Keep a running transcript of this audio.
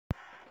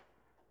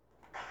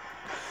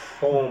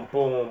Boom,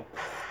 boom.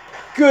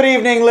 Good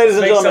evening, ladies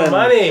and gentlemen. Make some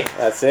money.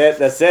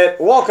 That's it.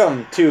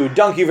 Welcome to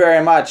Dunk You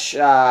Very Much.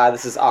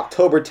 This is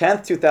October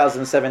 10th,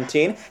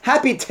 2017.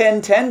 Happy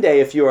 10-10 Day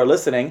if you are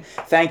listening.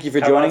 Thank you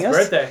for joining us.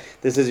 Birthday.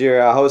 This is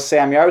your host,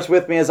 Sam Yarbs.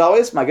 With me, as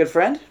always, my good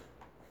friend.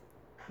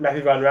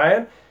 Matthew Von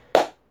Ryan.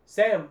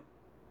 Sam,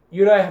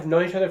 you and I have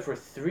known each other for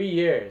 3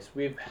 years.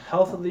 We've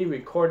healthily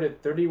recorded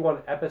 31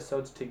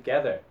 episodes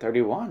together.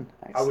 31.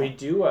 Excellent. Are we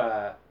due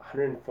a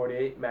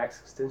 148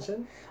 max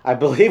extension? I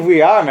believe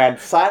we are, man.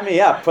 Sign me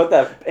up. Put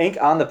the ink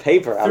on the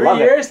paper. I love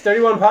 3 years,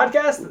 31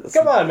 podcasts?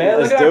 Come on, man.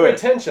 Look at our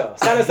potential.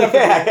 Sign us up for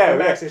a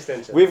max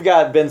extension. We've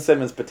got Ben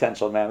Simmons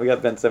potential, man. We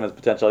got Ben Simmons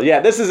potential.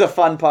 Yeah, this is a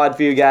fun pod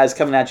for you guys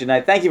coming at you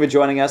tonight. Thank you for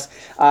joining us.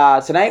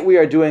 Tonight we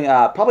are doing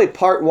probably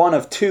part 1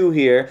 of 2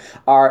 here.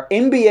 Our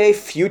NBA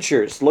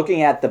futures,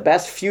 looking at the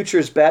best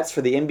futures bets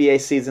for the NBA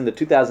season, the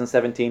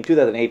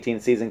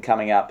 2017-2018 season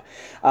coming up.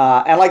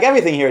 And like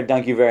everything here at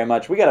Dunk You Very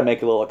Much, we got to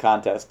make a little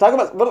contest. Talk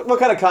about what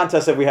kind of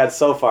contest have we had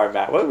so far,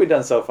 Matt? What have we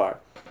done so far?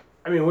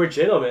 I mean, we're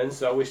gentlemen,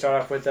 so we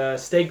start off with a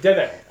steak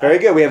dinner. Very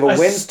good. We have a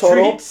wins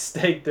total. Street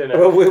steak dinner.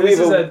 Well, this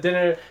is a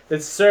dinner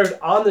that's served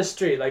on the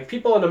street. Like,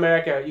 people in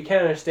America, you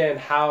can't understand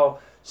how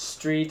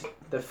street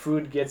the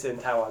food gets in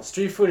Taiwan.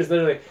 Street food is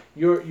literally,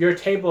 your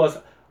table is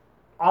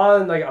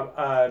on like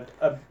a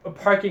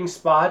parking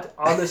spot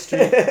on the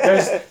street.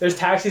 There's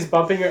taxis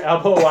bumping your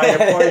elbow while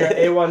you're pouring your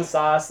A1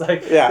 sauce.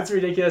 Like, it's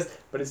ridiculous,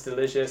 but it's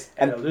delicious,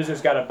 and the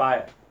loser's got to buy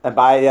it. And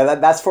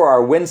that's for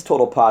our wins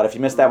total pod. If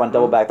you missed that one,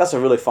 double back. That's a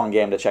really fun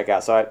game to check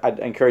out. So I'd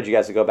encourage you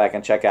guys to go back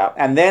and check out.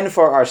 And then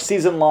for our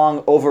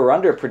season-long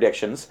over/under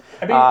predictions,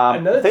 I mean,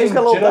 another thing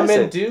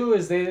gentlemen do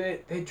is they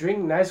drink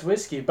nice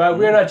whiskey. But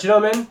we're not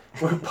gentlemen.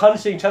 We're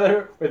punishing each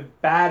other with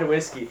bad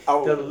whiskey.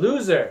 Oh. The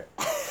loser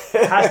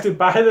has to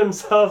buy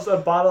themselves a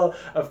bottle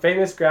of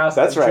Famous Grouse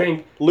and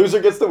drink. Loser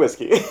gets the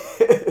whiskey.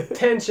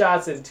 10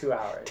 shots in 2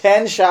 hours.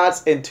 10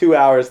 shots in 2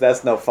 hours.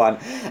 That's no fun.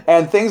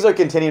 And things are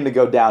continuing to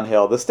go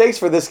downhill. The stakes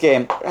for this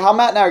game, how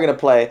Matt and I are going to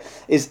play,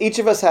 is each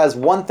of us has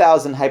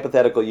 1,000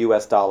 hypothetical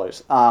US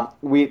dollars,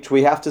 which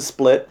we have to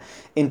split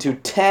into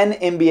 10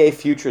 NBA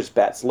futures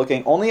bets,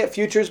 looking only at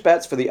futures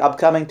bets for the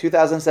upcoming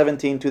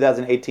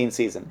 2017-2018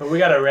 season. But we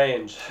got a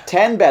range.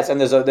 10 bets,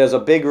 and there's a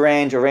big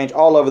range,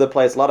 all over the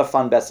place, a lot of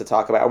fun bets to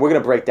talk about. We're going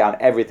to break down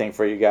everything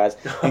for you guys,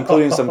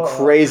 including some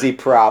crazy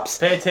props.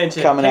 Pay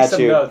attention. Coming at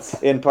you notes.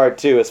 In part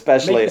 2,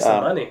 especially. Make you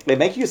some money. They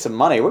make you some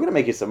money. We're going to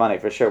make you some money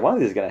for sure. One of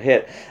these is going to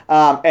hit.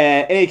 And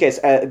in any case,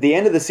 at the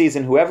end of the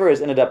season, whoever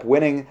has ended up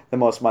winning the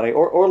most money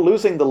or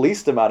losing the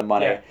least amount of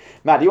money. Yeah.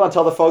 Matt, do you want to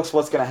tell the folks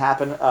what's going to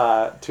happen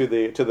to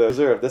the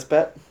loser of this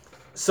bet?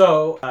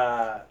 So,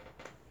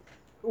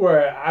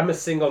 I'm a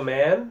single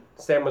man.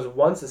 Sam was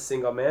once a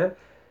single man.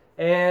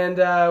 And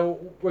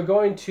we're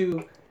going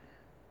to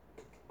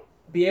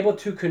be able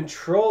to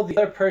control the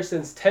other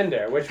person's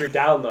Tinder, which we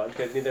download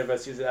because neither of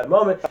us use it at the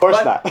moment. Of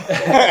course not. Of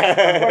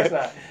course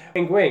not.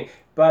 Wink, wink.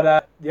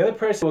 But the other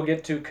person will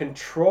get to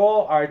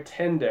control our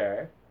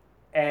Tinder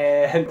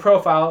and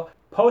profile,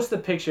 post the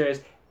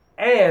pictures,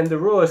 and the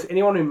rule is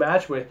anyone we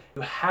match with,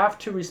 you have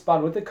to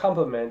respond with a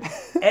compliment,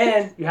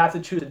 and you have to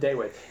choose a date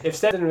with. If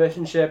Sam's in a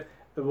relationship,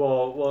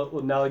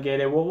 we'll delegate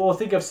it. We'll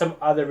think of some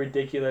other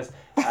ridiculous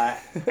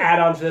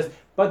add-on to this.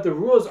 But the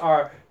rules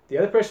are the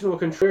other person will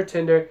control your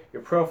Tinder,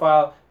 your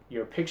profile,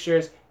 your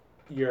pictures,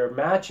 your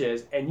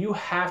matches, and you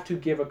have to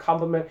give a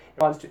compliment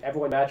to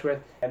everyone you match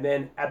with. And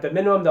then at the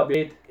minimum, they'll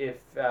be if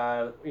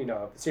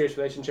serious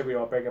relationship, we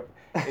don't break up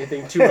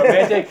anything too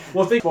romantic.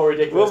 We'll think more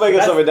ridiculous. We'll make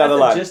it something down the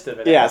line. Gist of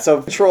it. Yeah,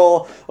 so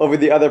control over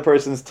the other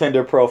person's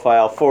Tinder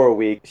profile for a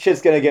week.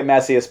 Shit's gonna get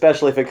messy,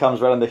 especially if it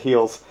comes right on the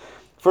heels.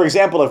 For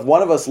example, if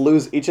one of us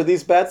lose each of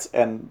these bets,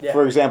 and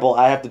for example,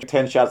 I have to do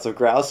 10 shots of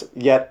grouse,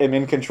 yet am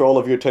in control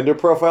of your Tinder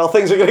profile,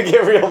 things are going to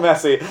get real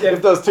messy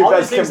if those two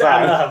bets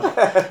combine.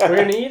 We're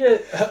going to eat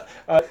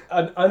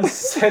an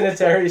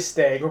unsanitary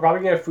steak. We're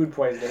probably going to have food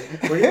poisoning.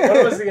 One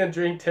of us is going to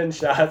drink 10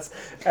 shots,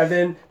 and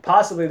then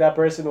possibly that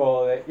person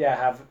will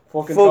have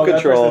full control of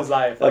that person's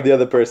life. Of the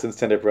other person's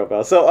Tinder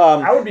profile. So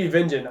I would be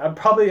vengeant. I'm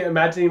probably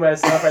imagining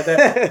myself right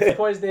there. Food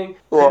poisoning,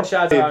 10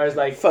 shots hours.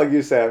 Like, fuck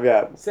you, Sam,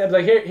 yeah. Sam's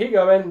like, here you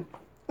go, man.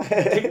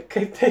 Take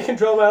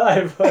control of my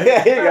life. Like,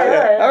 yeah, here you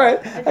go. All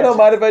right. I don't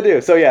mind if I do.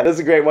 So yeah, this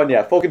is a great one.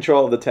 Yeah, full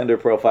control of the Tinder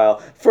profile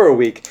for a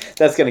week.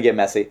 That's going to get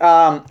messy.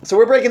 So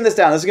we're breaking this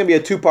down. This is going to be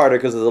a 2-parter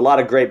because there's a lot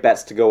of great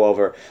bets to go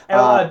over. And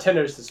a lot of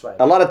tenders to swipe.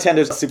 A lot of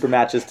tenders, super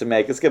matches to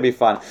make. It's going to be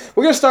fun.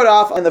 We're going to start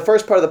off in the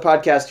first part of the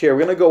podcast here.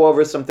 We're going to go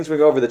over some things. We're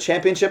going to go over the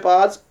championship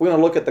odds. We're going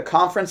to look at the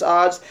conference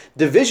odds,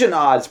 division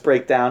odds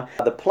breakdown,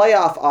 the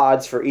playoff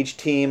odds for each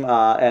team,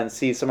 and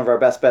see some of our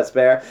best bets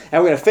there.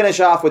 And we're going to finish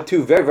off with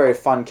 2 very, very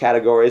fun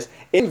categories.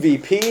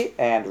 MVP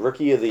and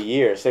Rookie of the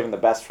Year, saving the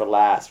best for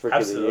last. Rookie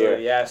of the Year.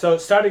 Yeah. So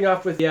starting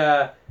off with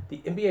the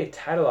NBA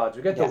title odds,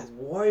 we got the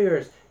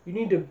Warriors. You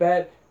need to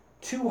bet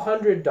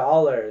 $200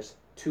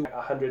 to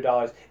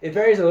 $100. It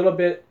varies a little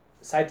bit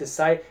site to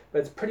site, but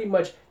it's pretty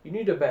much you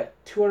need to bet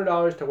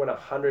 $200 to win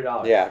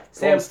 $100. Yeah.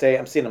 Sam, Golden State,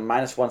 I'm seeing a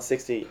minus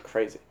 160.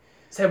 Crazy.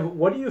 Sam,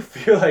 what do you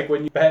feel like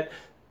when you bet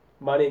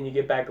money and you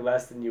get back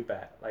less than you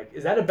bet. Like,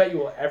 is that a bet you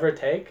will ever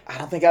take? I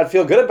don't think I'd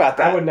feel good about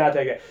that. I would not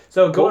take it.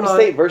 So Golden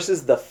State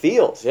versus the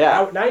Fields.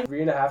 Yeah. Now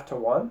 3.5 to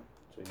 1.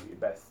 So you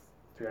bet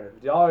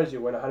 $350,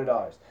 you win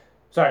 $100.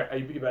 Sorry,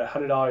 you bet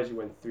 $100, you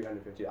win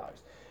 $350.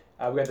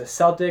 We got the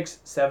Celtics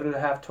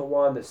 7.5 to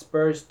 1, the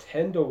Spurs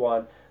 10 to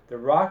 1, the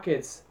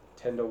Rockets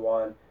 10 to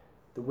 1,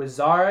 the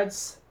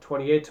Wizards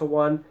 28 to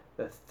 1,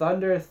 the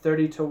Thunder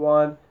 30 to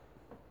 1,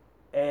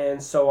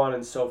 and so on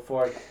and so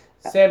forth.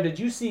 Sam, did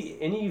you see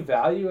any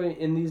value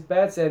in these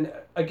bets? And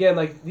again,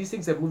 like, these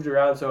things have moved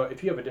around, so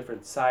if you have a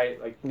different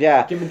site, like,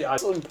 give me the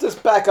odds. So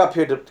just back up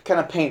here to kind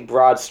of paint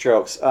broad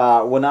strokes.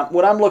 When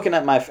I'm looking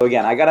at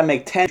again, I got to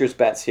make 10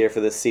 bets here for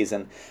this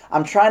season.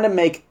 I'm trying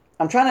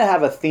to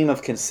have a theme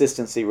of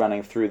consistency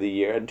running through the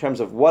year in terms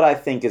of what I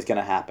think is going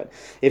to happen.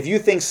 If you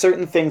think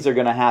certain things are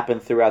going to happen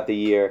throughout the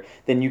year,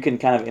 then you can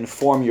kind of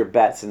inform your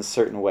bets in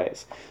certain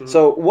ways. Mm-hmm.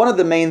 So one of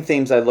the main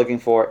themes I'm looking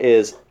for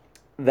is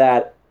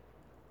that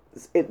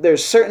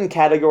there's certain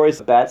categories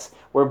of bets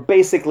where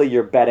basically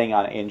you're betting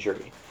on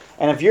injury.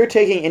 And if you're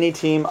taking any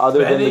team other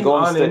than the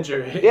Golden State,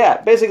 injury.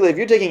 Yeah, basically if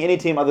you're taking any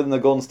team other than the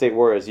Golden State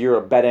Warriors, you're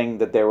betting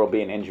that there will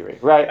be an injury,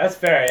 right? That's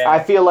fair. Yeah.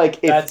 I feel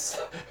like at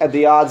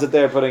the odds that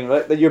they're putting,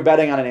 that you're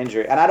betting on an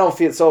injury, and I don't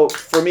feel so.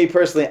 For me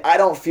personally, I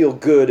don't feel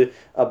good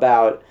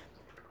about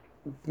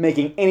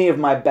making any of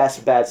my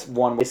best bets,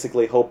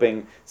 basically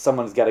hoping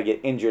someone's got to get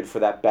injured for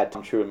that bet to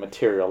come true and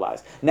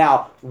materialize.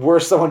 Now, were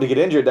someone to get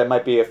injured, that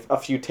might be a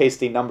few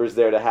tasty numbers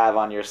there to have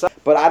on your side.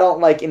 But I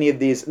don't like any of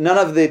these. None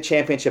of the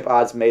championship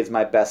odds made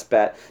my best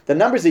bet. The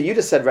numbers that you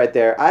just said right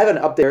there, I have an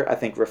up there, I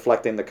think,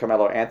 reflecting the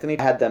Carmelo Anthony.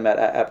 I had them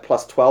at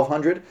plus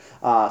 1,200.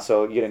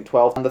 So you're getting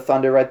 12 on the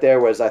Thunder right there,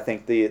 whereas I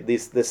think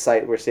this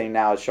site we're seeing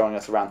now is showing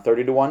us around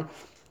 30 to 1.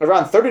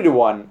 Around 30 to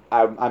 1,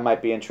 I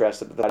might be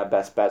interested. But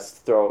best bets,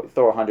 throw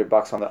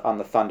 $100 on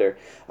the Thunder.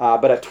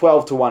 But at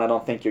 12 to 1, I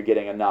don't think you're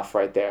getting enough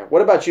right there.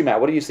 What about you,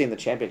 Matt? What do you see in the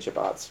championship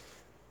odds?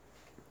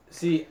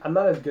 See, I'm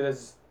not as good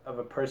of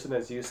a person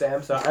as you,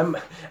 Sam. So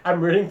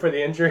I'm rooting for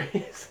the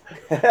injuries.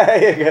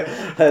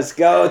 Let's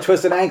go,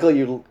 twist an ankle,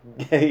 you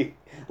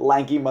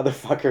lanky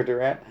motherfucker,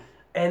 Durant.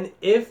 And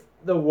if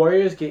the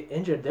Warriors get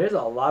injured, there's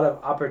a lot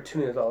of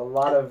opportunities, a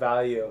lot of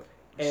value.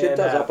 And, shit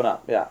does open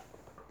up, yeah.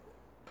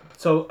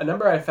 So a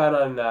number I found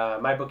on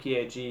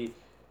MyBookieAG,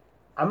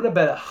 I'm gonna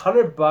bet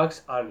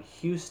 $100 on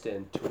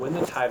Houston to win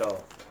the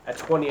title at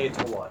 28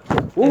 to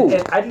 1.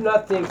 And I do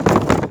not think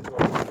Houston's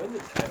going to win the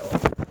title.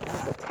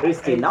 That's a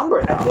tasty number.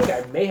 I think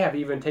I may have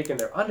even taken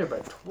their under,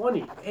 but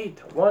 28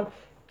 to 1.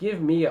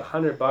 Give me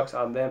 $100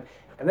 on them,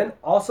 and then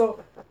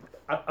also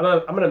I'm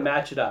gonna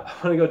match it up.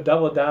 I'm gonna go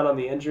double down on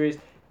the injuries.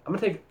 I'm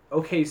gonna take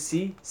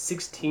OKC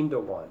 16 to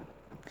 1.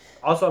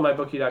 Also on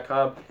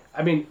MyBookie.com.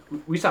 I mean,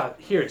 we saw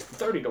here it's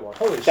 30 to 1.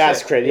 Holy shit.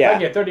 That's crazy, yeah. If I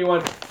get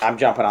 31. I'm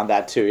jumping on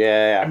that too,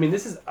 yeah. I mean,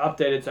 this is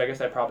updated, so I guess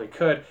I probably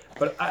could.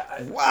 But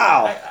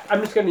wow.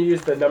 I'm just going to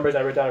use the numbers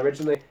I wrote down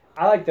originally.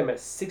 I like them at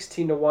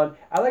 16 to 1.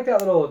 I like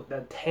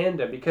that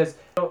tandem because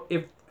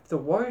if the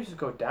Warriors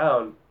go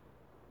down,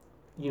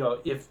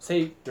 if,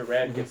 say,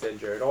 Durant gets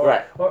injured or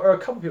a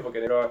couple people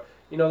get injured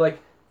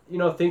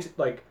or, things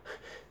like...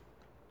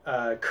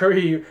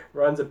 Curry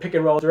runs a pick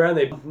and roll around,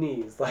 they bump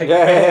knees.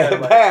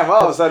 Bam,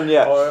 all of a sudden,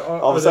 yeah.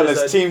 All of a sudden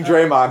it's Team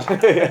Draymond.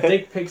 A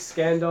dick pic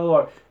scandal,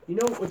 or,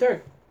 with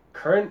our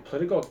current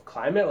political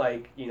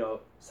climate,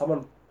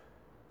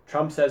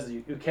 Trump says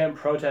you can't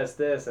protest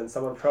this, and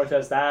someone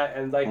protests that,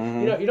 and,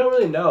 you don't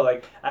really know.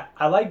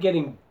 I like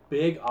getting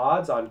big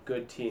odds on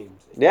good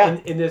teams. Yeah.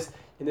 In this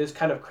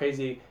kind of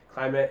crazy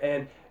climate,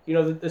 and,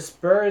 the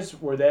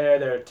Spurs were there,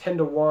 they're 10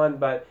 to 1,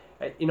 but...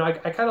 I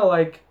kind of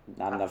like...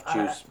 Not enough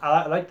juice.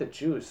 I like the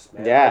juice,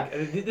 man. Yeah.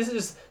 This is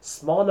just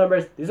small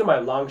numbers. These are my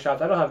long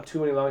shots. I don't have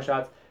too many long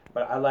shots,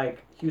 but I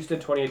like Houston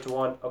 28 to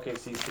 1,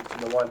 OKC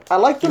 16 to 1. I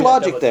like the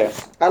logic there.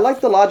 Juice. I like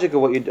the logic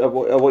of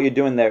what you're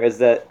doing there is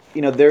that,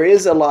 there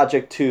is a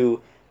logic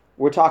to...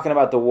 We're talking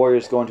about the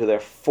Warriors going to their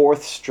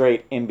 4th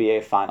straight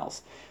NBA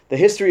Finals. The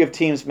history of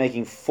teams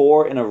making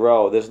 4 in a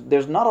row,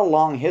 there's not a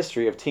long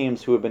history of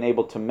teams who have been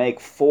able to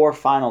make 4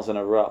 finals in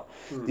a row.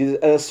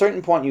 At a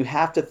certain point, you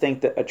have to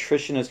think that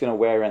attrition is going to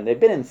wear in. They've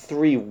been in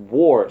 3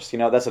 wars.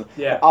 That's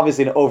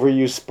obviously an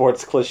overused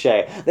sports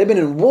cliche. They've been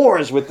in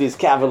wars with these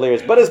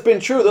Cavaliers, but it's been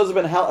true. Those have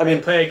been hell. I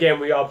mean, play a game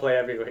we all play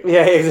every week.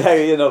 Yeah,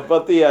 exactly.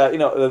 But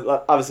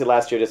obviously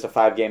last year just a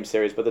 5-game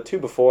series, but the 2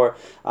 before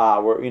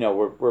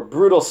were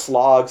brutal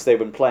slogs. They've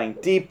been playing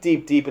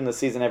deep in the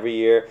season every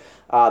year.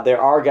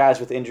 There are guys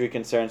with injury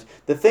concerns.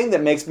 The thing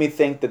that makes me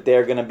think that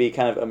they're going to be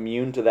kind of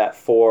immune to that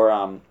 4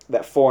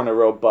 in a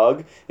row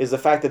bug is the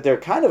fact that they're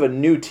kind of a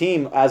new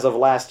team as of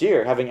last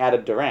year, having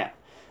added Durant.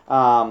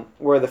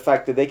 Where the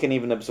fact that they can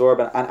even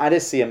absorb, and I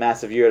just see a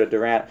massive year out of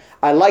Durant.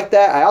 I like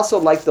that. I also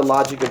like the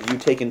logic of you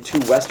taking 2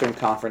 Western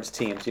Conference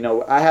teams.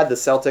 I had the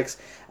Celtics,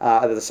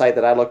 the site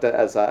that I looked at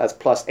as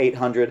plus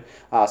 800,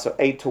 so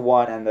 8 to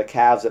 1, and the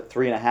Cavs at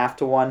 3.5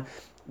 to 1.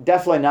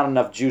 definitely not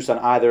enough juice on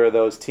either of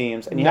those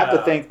teams. And you have to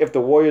No. think if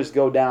the Warriors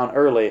go down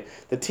early,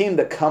 the team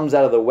that comes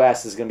out of the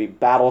West is going to be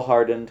battle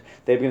hardened.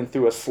 They've been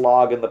through a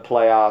slog in the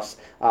playoffs.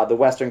 The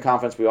Western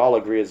Conference, we all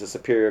agree, is a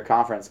superior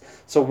conference.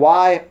 So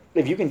why,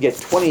 if you can get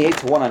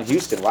 28-1 on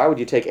Houston, why would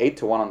you take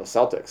 8-1 on the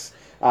Celtics?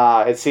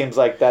 It seems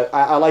like that.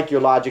 I like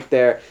your logic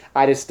there.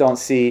 I just don't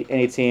see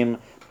any team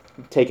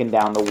taking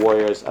down the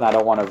Warriors, and I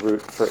don't want to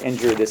root for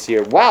injury this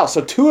year. Wow,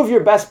 so 2 of your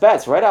best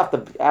bets right off the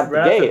Right off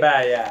gate the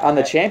bat, yeah. on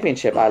the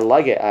championship. I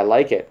like it. I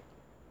like it.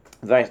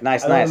 Nice.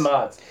 I love the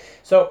odds.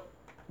 So,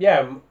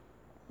 yeah.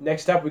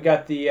 Next up, we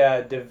got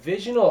the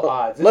divisional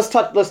odds. Let's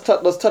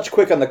touch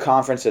quick on the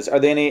conferences. Are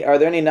there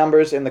any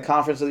numbers in the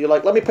conference that you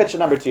like? Let me pitch a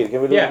number to you.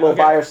 Can we do a little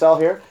buy or sell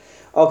here?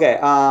 Okay.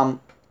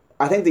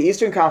 I think the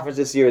Eastern Conference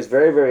this year is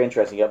very, very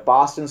interesting. You got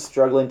Boston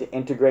struggling to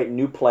integrate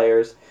new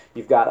players.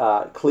 You've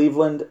got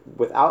Cleveland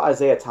without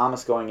Isaiah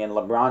Thomas going in,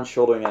 LeBron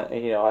shouldering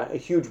a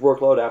huge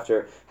workload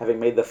after having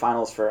made the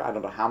finals for I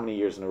don't know how many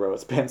years in a row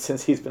it's been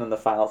since he's been in the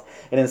finals.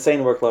 An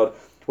insane workload.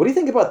 What do you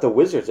think about the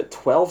Wizards at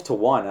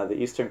 12-1 of the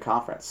Eastern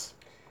Conference?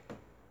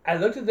 I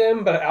looked at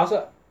them, but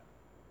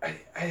I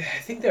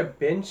think their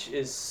bench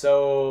is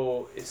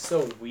so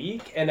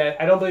weak, and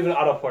I don't believe in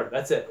Otto Porter.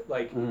 That's it.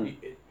 Like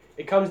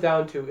it comes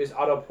down to, is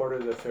Otto Porter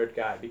the third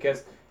guy?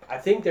 Because I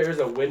think there is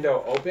a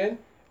window open, and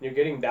you're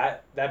getting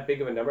that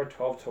big of a number,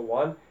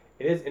 12-1.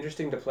 It is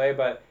interesting to play,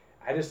 but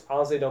I just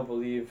honestly don't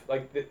believe.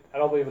 I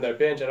don't believe in their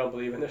bench. I don't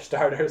believe in their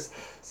starters.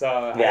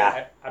 So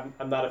yeah,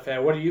 I'm not a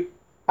fan. What do you?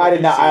 I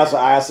did not. I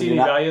also see do any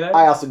not. value there?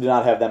 I also do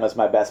not have them as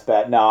my best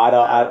bet. No, I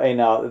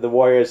don't. The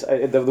Warriors.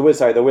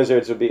 The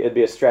Wizards it'd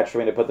be a stretch for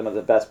me to put them as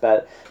the best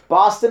bet.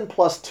 Boston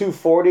plus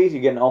 240.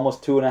 You're getting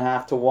almost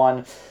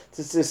 2.5-1.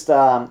 It's just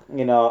that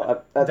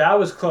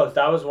was close.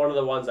 That was one of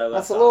the ones I left.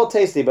 That's a little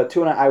tasty, but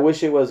 2.5. I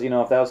wish it was.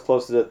 If that was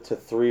closer to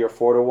 3 or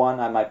 4-1,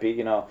 I might be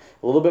a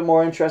little bit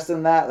more interested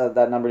in that.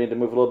 That number need to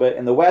move a little bit.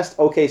 In the West,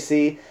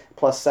 OKC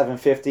plus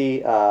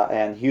 750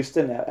 and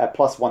Houston at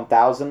plus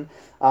 1,000.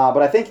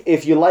 But I think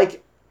if you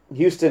like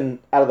Houston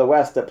out of the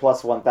West at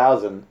plus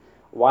 1,000,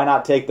 why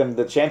not take them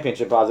to the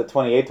championship odds at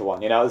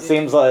 28-1? It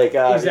seems like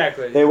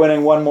exactly they're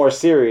winning one more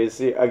series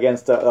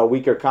against a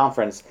weaker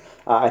conference.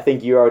 I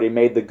think you already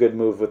made the good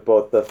move with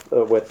both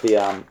with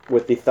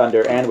the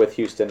Thunder and with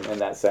Houston in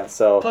that sense.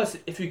 So plus,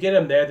 if you get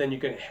them there, then you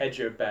can hedge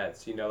your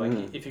bets.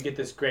 If you get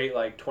this great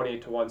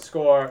 28-1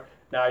 score,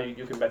 now you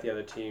can bet the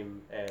other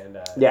team and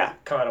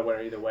come out a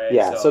winner either way.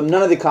 Yeah, so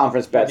none of the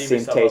conference bets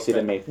seem tasty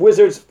to me.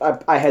 Wizards,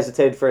 I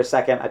hesitated for a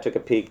second. I took a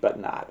peek, but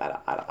nah,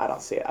 I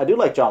don't see it. I do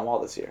like John Wall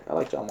this year. We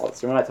might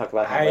talk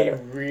about him later.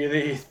 I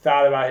really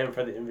thought about him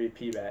for the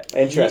MVP bet.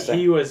 Interesting.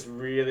 He was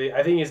really.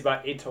 I think he's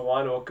about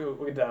 8-1. We'll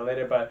get to that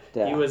later, but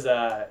he was.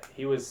 I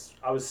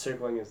was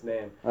circling his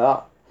name.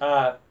 Oh.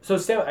 So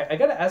Sam, I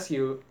gotta ask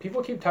you.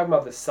 People keep talking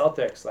about the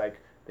Celtics.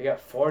 They got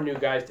 4 new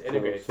guys to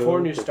integrate.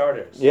 4 new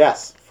starters.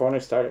 Yes, 4 new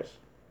starters.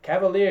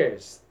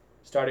 Cavaliers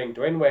starting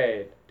Dwayne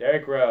Wade,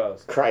 Derrick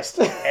Rose, Christ,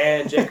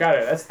 and Jay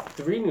Crowder. That's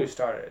 3 new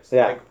starters.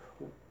 Yeah.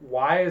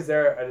 Why is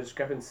there a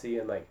discrepancy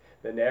in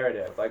the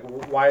narrative?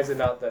 Why is it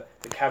not the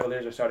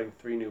Cavaliers are starting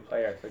 3 new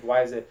players?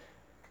 Why is it?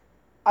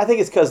 I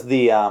think it's because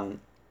the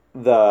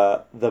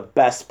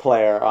best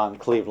player on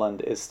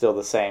Cleveland is still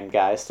the same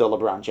guy, still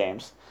LeBron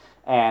James.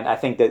 And I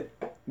think that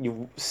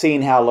you've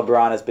seen how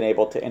LeBron has been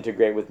able to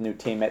integrate with new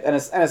teammates, and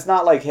it's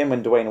not like him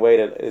and Dwayne Wade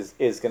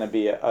is going to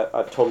be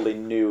a totally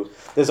new.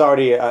 There's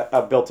already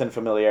a built-in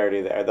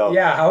familiarity there, though.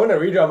 Yeah, I want to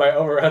redraw my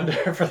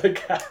over/under for the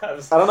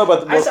Cavs. I don't know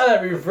about I saw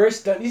that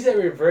reverse dunk. You said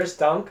reverse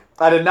dunk.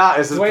 I did not.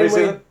 Is this Dwayne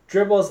preseason? Wade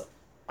dribbles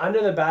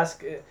under the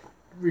basket,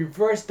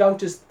 reverse dunk,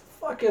 just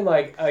fucking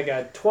like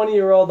a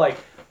 20-year-old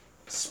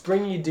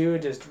springy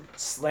dude just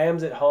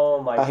slams it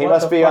home. He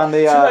must be on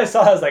the. As soon as I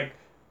saw it, I was like,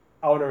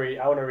 I want to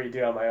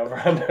redo on my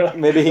over/under.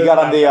 Maybe he got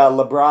on the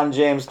LeBron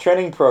James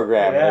training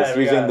program. He's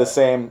using the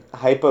same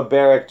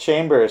hyperbaric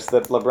chambers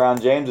that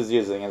LeBron James is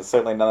using, and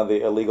certainly none of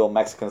the illegal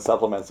Mexican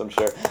supplements, I'm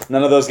sure.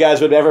 None of those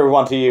guys would ever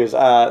want to use.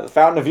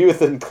 Fountain of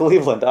Youth in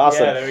Cleveland,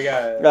 awesome. Yeah, there we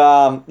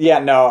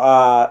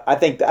go. I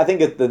think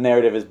that the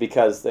narrative is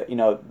because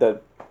the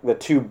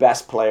 2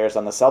 best players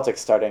on the Celtics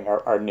starting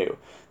are new.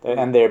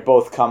 And they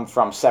both come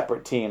from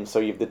separate teams, so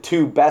you have the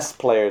 2 best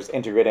players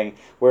integrating,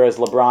 whereas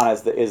LeBron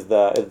is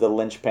the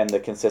linchpin,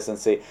 the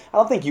consistency. I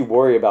don't think you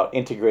worry about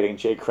integrating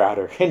Jay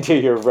Crowder into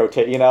your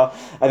rotate. I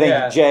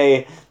think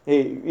Jay,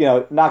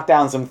 knock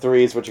down some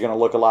threes, which are going to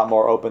look a lot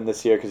more open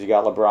this year because you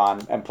got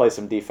LeBron, and play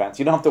some defense.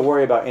 You don't have to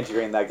worry about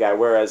integrating that guy.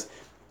 Whereas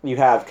you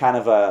have kind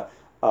of a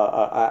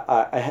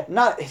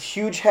not a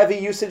huge heavy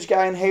usage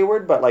guy in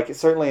Hayward, but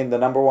certainly in the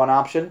number 1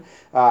 option,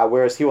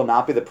 whereas he will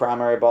not be the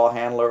primary ball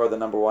handler or the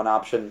number 1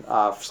 option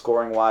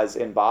scoring wise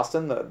in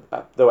Boston,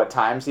 though at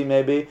times he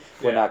may be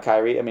when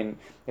Kyrie. I mean,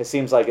 it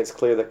seems like it's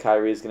clear that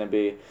Kyrie is going to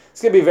be.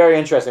 It's going to be very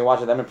interesting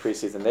watching them in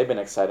preseason. They've been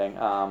exciting.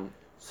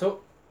 So,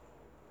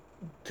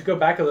 to go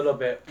back a little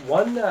bit,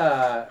 one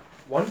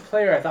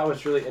player I thought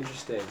was really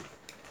interesting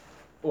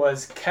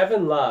was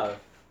Kevin Love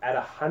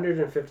at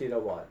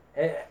 150-1.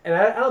 And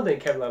I don't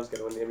think Kevin Love's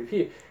going to win the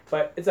MVP,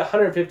 but it's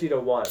 150-1.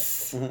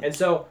 Mm-hmm. And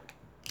so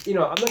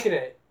I'm looking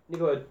at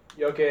Nikola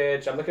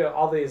Jokic. I'm looking at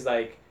all these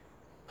like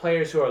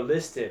players who are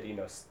listed.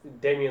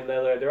 Damian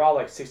Lillard. They're all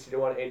like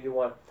 60-1,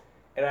 80-1,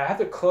 and I have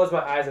to close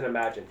my eyes and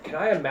imagine. Can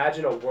I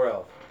imagine a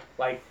world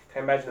like?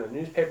 Can I imagine the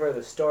newspaper,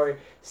 the story,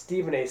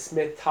 Stephen A.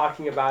 Smith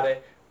talking about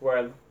it,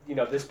 where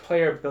this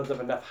player builds up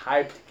enough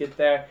hype to get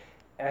there,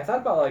 and I thought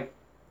about like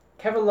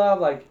Kevin Love,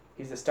 like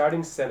he's the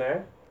starting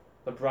center.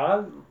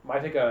 LeBron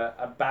might take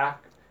a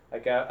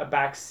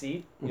back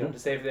seat, to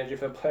save the injury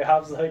for the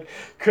playoffs. Like,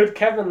 could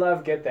Kevin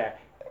Love get there?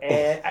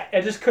 And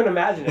I just couldn't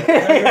imagine it.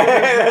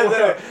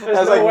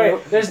 There's no way.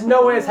 There's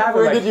no way it's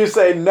happening. Where did you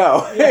say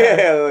no?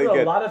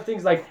 A lot of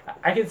things. Like,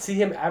 I could see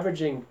him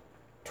averaging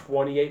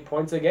 28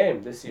 points a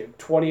game this year,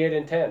 28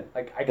 and 10.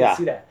 Like, I can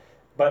see that.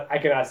 But I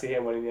cannot see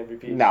him winning the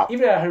MVP. No.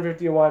 Even at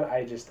 151,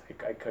 I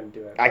couldn't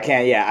do it. I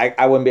can't. Yeah,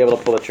 I wouldn't be able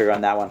to pull the trigger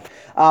on that one.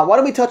 Why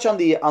don't we touch on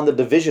the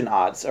division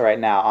odds right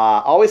now?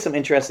 Always some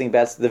interesting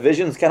bets. The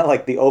division's kind of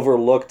like the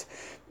overlooked.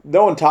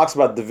 No one talks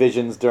about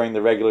divisions during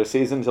the regular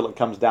season until it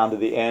comes down to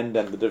the end,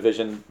 and the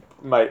division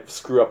might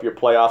screw up your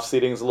playoff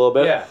seedings a little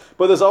bit. Yeah.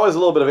 But there's always a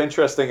little bit of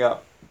interesting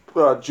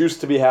juice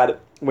to be had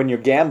when you're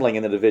gambling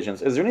in the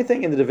divisions. Is there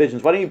anything in the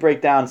divisions? Why don't you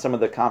break down some of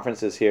the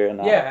conferences here?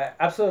 Yeah,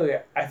 absolutely.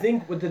 I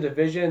think with the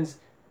divisions,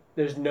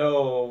 there's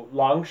no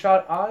long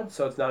shot odds,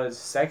 so it's not as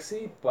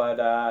sexy, but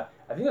I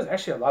think there's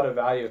actually a lot of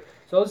value.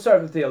 So let's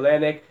start with the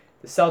Atlantic.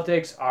 The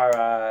Celtics are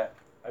a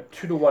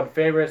 2-1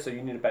 favorite, so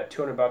you need to bet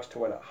 $200 to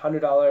win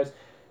 $100.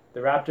 The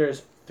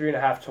Raptors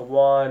 3.5 to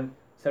 1.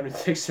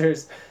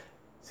 76ers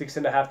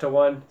 6.5 to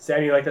 1.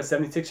 Sam, you like the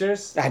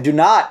 76ers? I do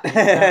not.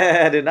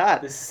 I do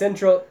not. The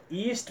Central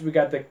East, we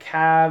got the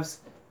Cavs.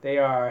 They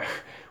are,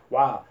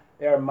 wow.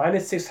 They are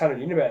minus 600.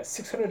 You need to bet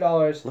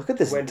 $600. Look at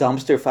this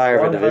dumpster fire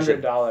of a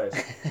division.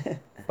 $100.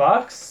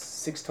 Bucks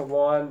 6 to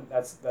 1.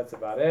 That's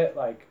about it.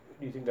 Like,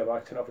 do you think the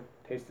Bucks can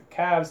overtake the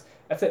Cavs?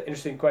 That's an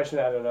interesting question.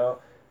 I don't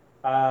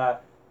know.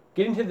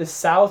 Getting to the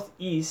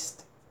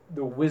Southeast,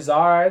 the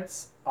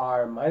Wizards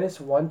are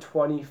minus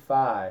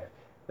 125.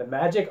 The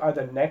Magic are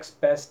the next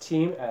best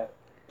team at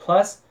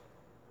plus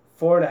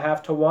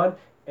 4.5 to 1.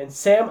 And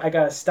Sam, I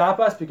gotta stop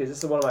us because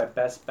this is one of my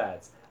best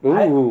bets.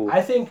 Ooh.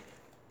 I think.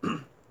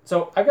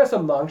 So I got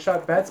some long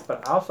shot bets,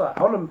 but I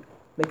want to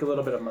make a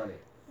little bit of money.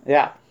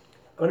 Yeah.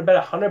 I'm gonna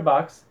bet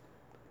 $100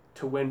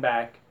 to win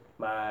back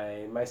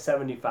my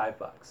 $75.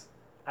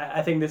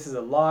 I think this is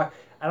a lock.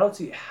 I don't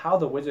see how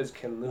the Wizards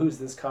can lose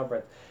this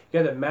conference. You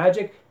got the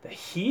Magic, the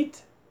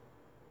Heat,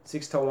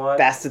 6 to 1.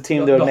 That's the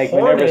team that would make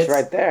me nervous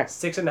right there.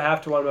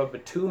 6.5 to 1. But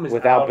Batum is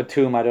without out.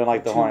 Batum, I don't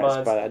like the Hornets,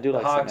 but I do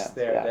like Hawks. some.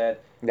 They're dead.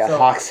 Yeah, so,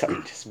 Hawks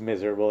are just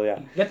miserable. Yeah.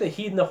 You get the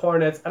Heat and the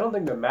Hornets. I don't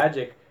think the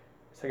Magic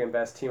second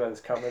best team on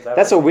this conference.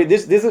 That's a weird.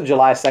 These are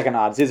July 2nd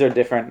odds. These are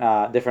different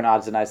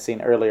odds than I've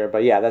seen earlier.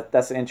 But yeah,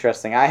 that's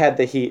interesting. I had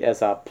the Heat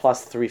as a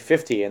plus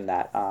 350 in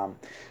that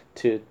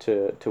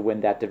to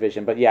win that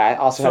division. But yeah, I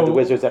also have the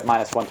Wizards at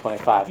minus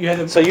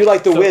 125. So you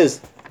like the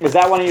Wiz? Is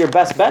that one of your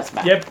best bets,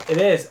 Matt? Yep, it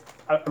is.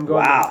 I'm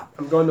going. Wow.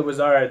 I'm going the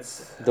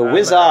Wizards. The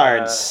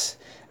Wizards.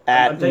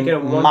 At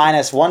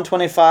minus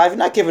 125,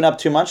 not giving up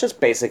too much. It's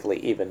basically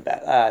even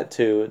bet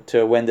to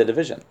win the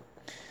division.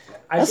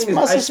 I think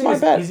it's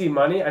easy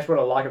money. I just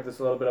want to lock up this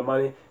little bit of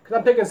money because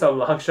I'm picking some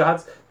long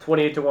shots,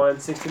 28 to 1,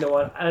 16 to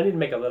 1. I need to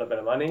make a little bit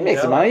of money. Make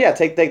some money, yeah.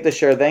 Take the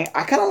sure thing.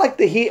 I kind of like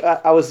the Heat.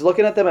 I was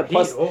looking at them at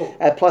plus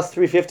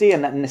 350,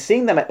 and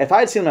seeing them. If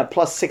I had seen them at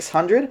plus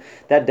 600,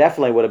 that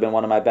definitely would have been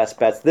one of my best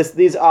bets.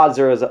 These odds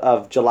are as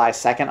of July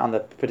 2nd on the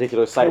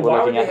particular site we're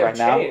looking at right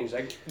now.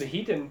 Like, the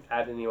Heat didn't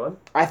add anyone.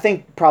 I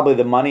think probably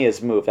the money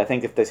has moved. I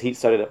think if this Heat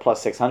started at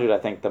plus 600, I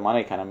think the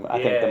money think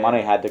the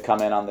money had to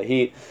come in on the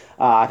Heat.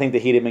 I think the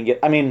Heat had been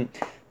I mean,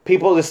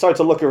 people just start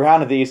to look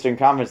around at the Eastern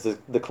Conference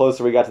the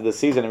closer we got to the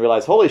season and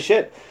realize, holy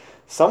shit,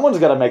 someone's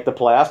got to make the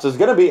playoffs. There's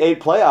going to be 8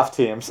 playoff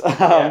teams.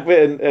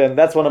 And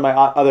that's one of my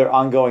other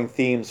ongoing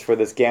themes for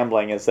this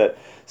gambling is that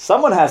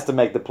someone has to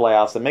make the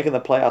playoffs, and making the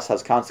playoffs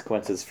has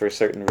consequences for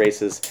certain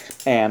races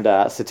and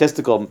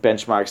statistical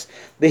benchmarks.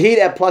 The Heat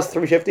at plus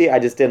 350, I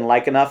just didn't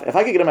like enough. If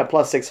I could get them at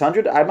plus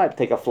 600, I might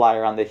take a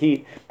flyer on the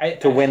Heat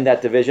to win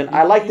that division.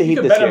 I like the Heat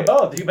this year. You can bet them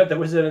both. You bet the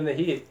Wizard and the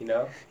Heat,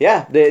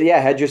 Yeah,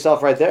 hedge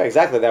yourself right there.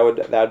 Exactly.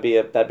 That'd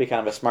be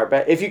kind of a smart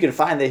bet. If you can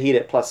find the Heat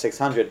at plus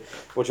 600,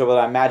 which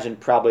I imagine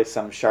probably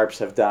some sharps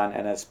have done,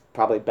 and it's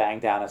probably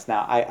banged down us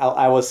now.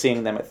 I was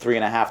seeing them at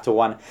 3.5 to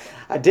 1.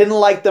 I didn't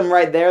like them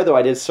right there, though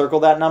I did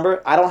circle that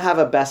number. I don't have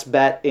a best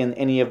bet in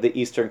any of the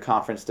Eastern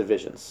Conference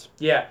divisions.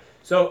 Yeah,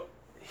 so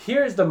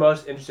here's the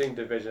most interesting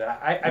division.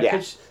 I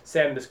pitched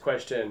Sam this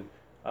question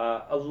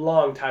a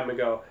long time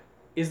ago.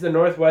 Is the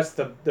Northwest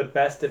the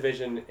best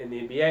division in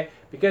the NBA?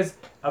 Because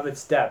of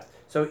its depth.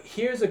 So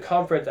here's a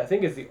conference, I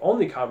think it's the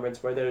only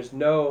conference where there's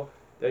no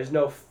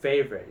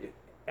favorite.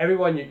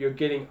 Everyone you're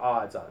getting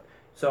odds on.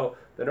 So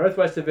the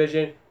Northwest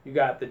Division, you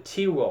got the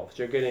T-Wolves.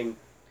 You're getting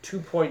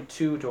 2.2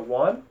 to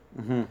 1.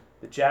 Mm-hmm.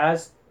 The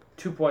Jazz,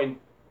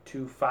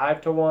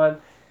 2.25 to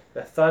 1.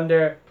 The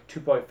Thunder,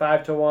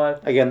 2.5 to 1.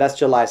 Again, that's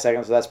July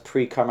 2nd, so that's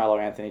pre-Carmelo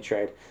Anthony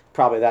trade.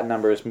 Probably that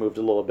number has moved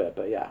a little bit,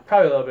 but yeah.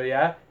 Probably a little bit,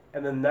 yeah.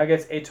 and the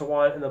Nuggets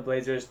 8-1, and the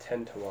Blazers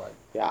 10-1.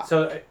 Yeah.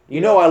 So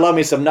you know I love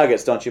me some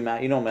Nuggets, don't you,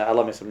 Matt? You know me, I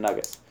love me some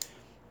Nuggets.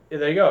 Yeah,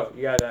 there you go.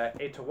 You got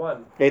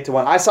 8-1.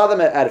 8-1. I saw them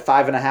at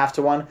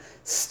 5.5-1.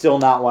 Still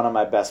not one of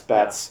my best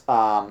bets.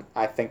 Yeah.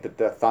 I think that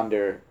the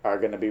Thunder are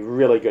going to be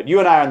really good. You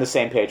and I are on the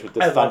same page with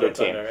this Thunder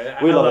team.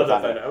 We love the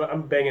Thunder.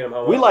 I'm banging them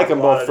home. We like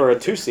them both for a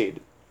 2 seed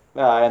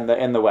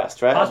in the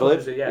West, right? Possible I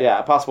believe. 2 seed, yeah.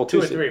 Yeah, possible 2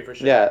 2 or seed. 3 for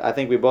sure. Yeah, I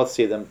think we both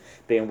see them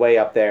being way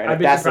up there. And I'd if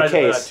be that's the surprised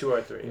if they're case, not 2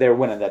 or 3. they're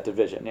winning that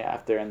division. Yeah,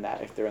 if they're in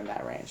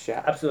that range.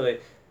 Yeah.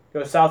 Absolutely.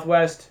 Go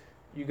Southwest.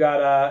 You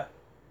got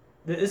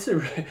this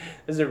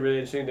is a really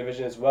interesting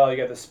division as well. You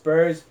got the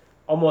Spurs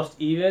almost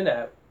even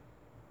at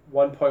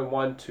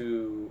 1.1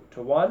 to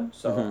 1,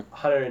 so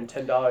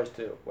 $110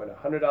 to win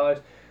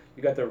 $100.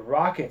 You got the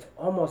Rockets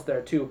almost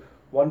there too,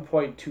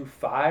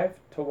 1.25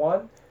 to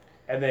 1,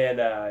 and then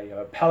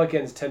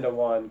Pelicans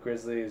 10-1,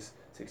 Grizzlies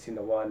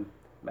 16-1,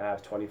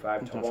 Mavs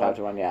 25 to 1. 25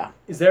 to 1, yeah.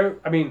 Is there?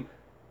 I mean,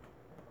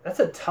 that's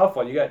a tough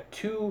one. You got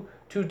two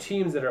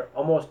teams that are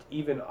almost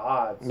even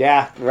odds.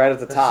 Yeah, right at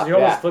the top. You're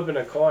almost flipping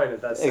a coin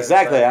at that.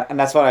 Exactly, and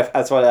that's what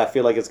I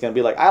feel like it's going to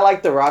be like. I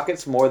like the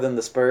Rockets more than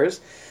the Spurs,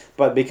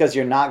 but because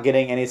you're not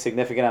getting any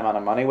significant amount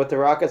of money with the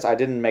Rockets, I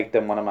didn't make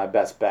them one of my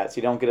best bets.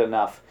 You don't get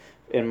enough,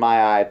 in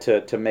my eye,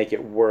 to make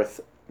it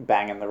worth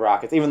banging the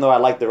Rockets, even though I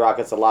like the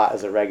Rockets a lot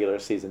as a regular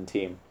season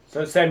team.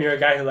 So, Sam, you're a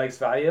guy who likes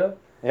value?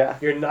 Yeah.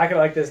 You're not going to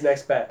like this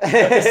next bet. The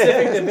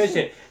Pacific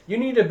Division. You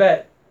need to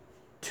bet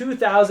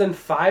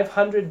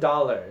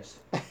 $2,500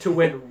 to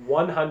win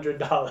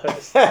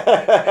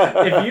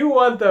 $100. If you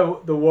want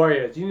the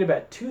Warriors, you need to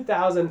bet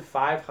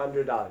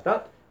 $2,500.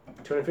 Not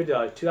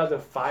 $250,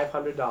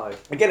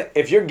 $2,500. Again,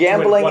 if you're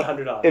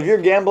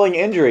gambling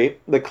injury,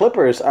 the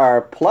Clippers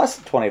are plus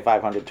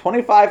 2,500,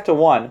 25 to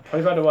 1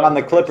 on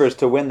the Clippers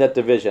to win that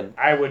division.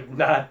 I would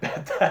not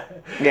bet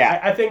that.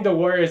 Yeah. I think the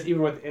Warriors,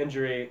 even with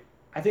injury,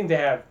 I think they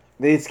have.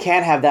 They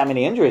can't have that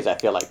many injuries, I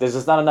feel like. There's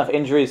just not enough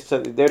injuries.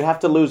 They'd have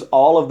to lose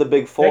all of the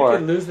big four. They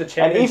could lose the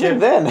championship. And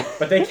even then.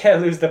 But they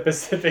can't lose the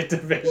Pacific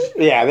Division.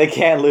 Yeah, they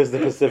can't lose the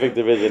Pacific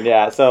Division,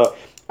 yeah. So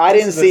I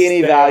didn't see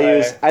any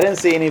values. I didn't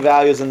see any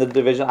values in the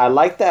division. I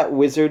like that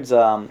Wizards.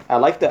 I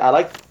like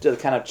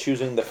kind of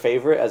choosing the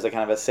favorite as a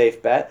kind of a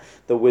safe bet.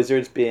 The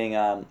Wizards being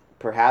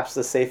perhaps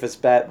the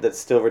safest bet that's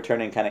still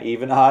returning kind of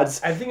even odds.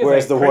 I think it's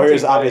whereas like the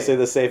Warriors money. obviously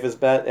the safest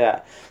bet.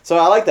 Yeah. So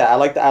I like that. I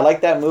like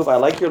that move. I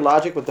like your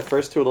logic with the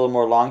first two a little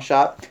more long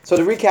shot. So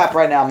to recap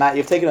right now, Matt,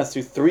 you've taken us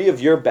through 3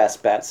 of your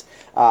best bets.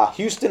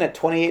 Houston at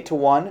 28 to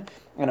 1.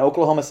 And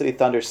Oklahoma City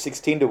Thunder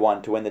 16 to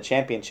 1 to win the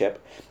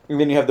championship. And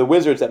then you have the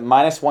Wizards at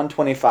minus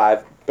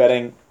 125,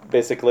 betting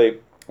basically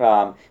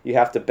you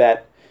have to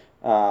bet.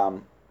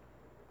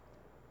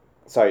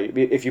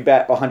 If you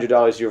bet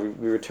 $100, you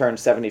return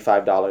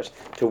 $75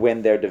 to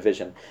win their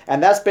division,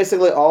 and that's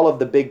basically all of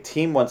the big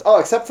team ones. Oh,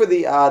 except for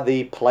the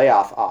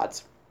playoff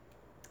odds.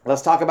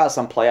 Let's talk about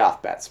some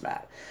playoff bets,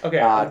 Matt. Okay.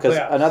 Because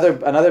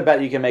another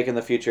bet you can make in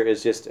the future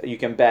is just you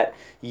can bet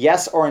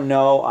yes or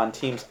no on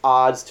teams'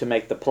 odds to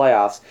make the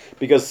playoffs.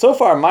 Because so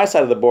far my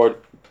side of the board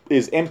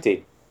is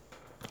empty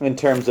in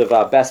terms of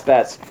best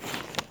bets,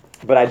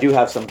 but I do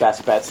have some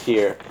best bets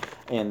here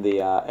in the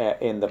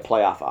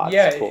playoff odds.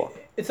 Yeah, pool.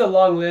 It's a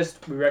long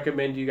list. We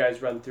recommend you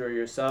guys run through it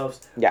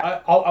yourselves.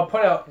 Yeah. I'll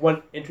point out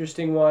one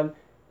interesting one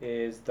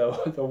is the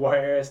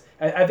Warriors.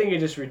 I think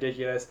it's just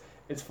ridiculous.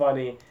 It's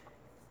funny.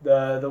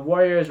 The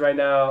Warriors right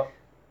now,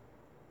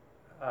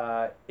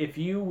 if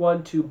you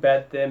want to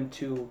bet them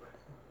to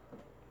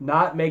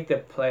not make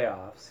the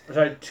playoffs,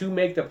 to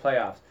make the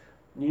playoffs,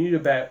 you need to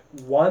bet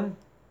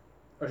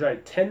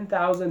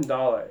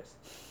 $10,000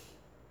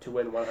 to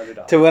win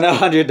 $100. To win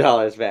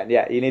 $100, man.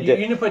 Yeah, you need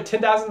to put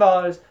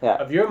 $10,000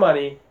 of your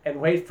money and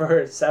wait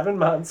for 7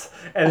 months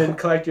and then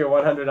collect your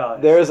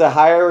 $100. There is a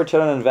higher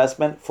return on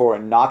investment for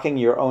knocking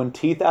your own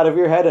teeth out of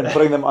your head and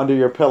putting them under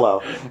your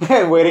pillow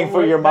and waiting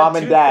for your mom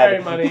and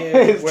dad.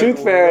 It's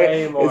Tooth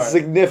Fairy is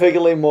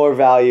significantly more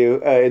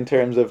value in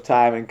terms of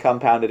time and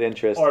compounded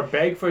interest. Or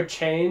beg for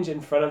change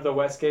in front of the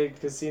Westgate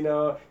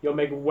Casino. You'll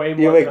make way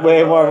more. You make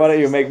way more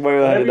money. You make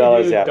more than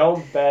 $100. Yeah.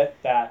 Don't bet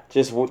that.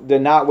 They're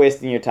not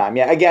wasting your time.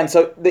 Yeah. Again,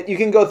 so you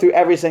can go through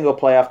every single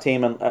playoff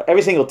team and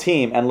every single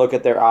team and look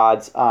at their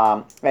odds.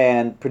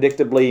 And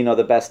predictably,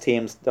 the best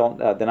teams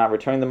they're not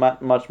returning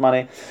much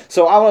money.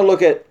 So I want to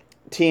look at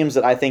teams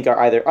that I think are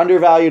either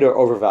undervalued or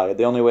overvalued.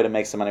 The only way to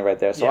make some money right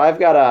there. So yeah. I've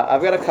got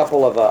a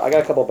couple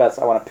of bets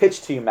I want to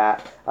pitch to you,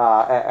 Matt,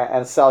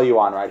 and sell you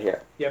on right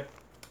here. Yep.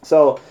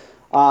 So,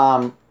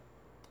 one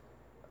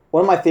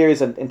of my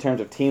theories in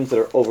terms of teams that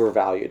are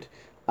overvalued.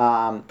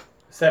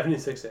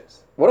 76ers.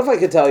 What if I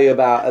could tell you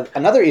about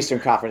another Eastern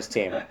Conference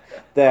team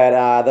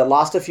that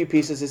lost a few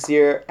pieces this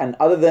year, and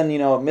other than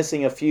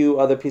missing a few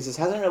other pieces,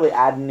 hasn't really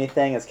added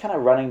anything. It's kind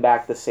of running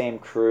back the same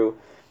crew.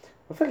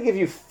 What if I could give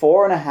you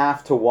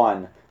 4.5 to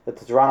 1 that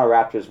the Toronto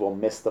Raptors will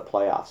miss the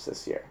playoffs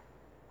this year?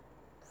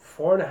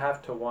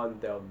 4.5 to 1,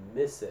 they'll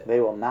miss it. They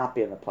will not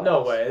be in the playoffs.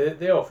 No way.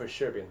 They'll for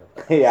sure be in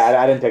the playoffs. Yeah,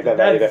 I didn't take that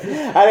bet either.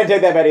 I didn't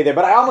take that bet either,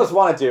 but I almost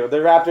wanted to. The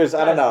Raptors,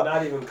 I don't know.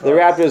 Not even close. The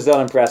Raptors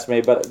don't impress me,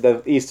 but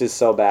the East is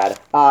so bad.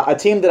 A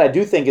team that I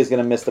do think is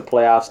going to miss the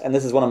playoffs, and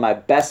this is one of my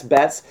best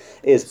bets,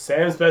 is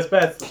Sam's best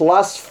bets.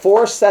 plus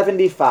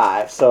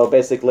 475. So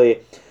basically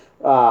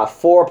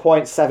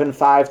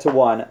 4.75 to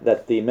 1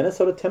 that the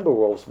Minnesota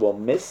Timberwolves will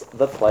miss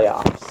the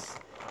playoffs.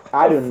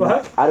 I do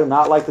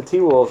not like the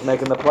T-Wolves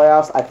making the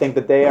playoffs. I think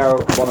that they are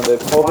one of the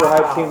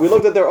overhyped teams. We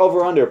looked at their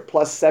over-under,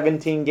 plus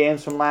 17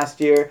 games from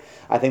last year.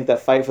 I think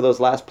that fight for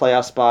those last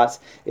playoff spots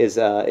is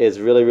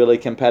really, really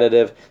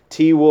competitive.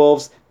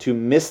 T-Wolves to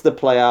miss the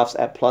playoffs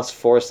at plus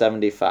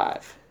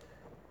 475.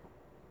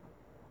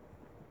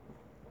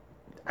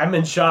 I'm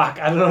in shock.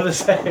 I don't know what to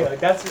say.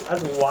 Like that's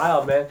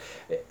wild, man.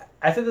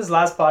 I think this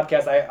last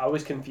podcast, I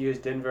always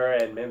confused Denver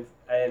and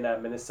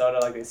Minnesota.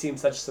 Like they seem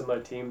such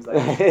similar teams,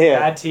 like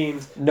bad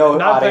teams, no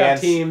not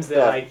audience. Bad teams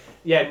that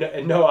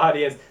no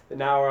audience. That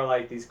now are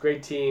like these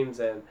great teams,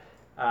 and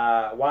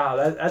wow,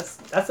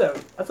 that's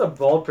a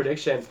bold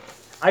prediction.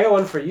 I got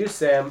one for you,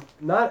 Sam.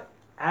 Not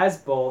as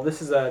bold.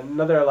 This is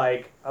another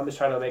like I'm just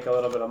trying to make a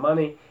little bit of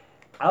money.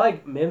 I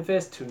like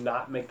Memphis to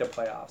not make the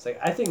playoffs. Like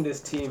I think this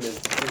team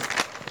is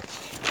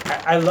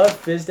I love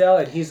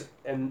Fizdale,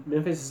 and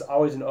Memphis is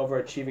always an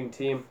overachieving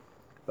team,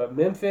 but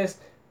Memphis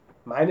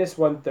minus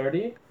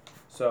 130,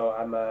 so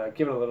I'm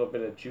giving a little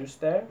bit of juice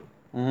there.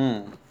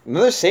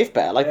 Another safe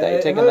bet. I like that.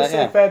 You're taking another that.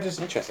 Safe bet,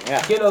 just interesting.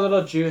 Yeah, getting a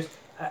little juice.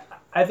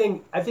 I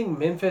think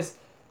Memphis,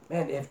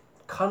 man. If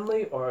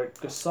Conley or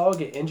Gasol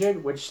get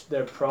injured, which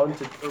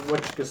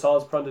Gasol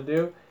is prone to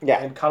do,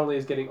 and Conley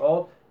is getting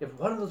old, if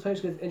one of those players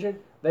gets injured,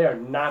 they are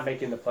not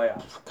making the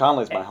playoffs.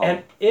 Conley's my home.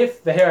 And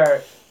if they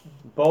are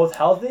both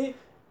healthy,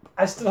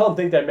 I still don't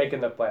think they're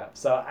making the playoffs.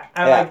 So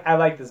I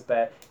like this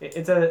bet.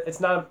 It's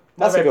not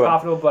very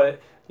profitable,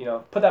 but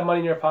put that money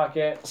in your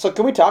pocket. So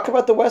can we talk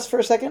about the West for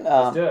a second?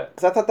 Let's do it.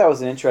 Because I thought that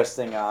was an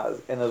interesting.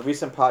 In the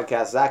recent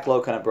podcast, Zach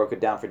Lowe kind of broke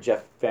it down for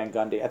Jeff Van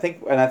Gundy.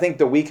 I think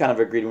that we kind of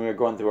agreed when we were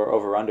going through our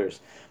over-unders.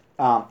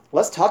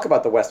 Let's talk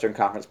about the Western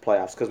Conference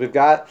playoffs because we've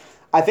got.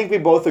 I think we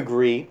both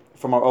agree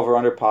from our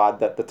over-under pod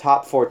that the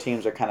top 4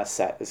 teams are kind of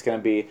set. It's going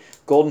to be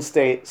Golden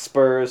State,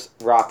 Spurs,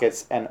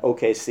 Rockets, and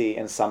OKC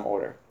in some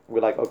order. We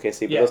like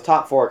OKC, but those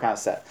top 4 are kind of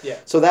set. Yeah.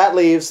 So that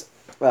leaves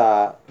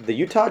the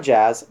Utah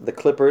Jazz, the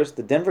Clippers,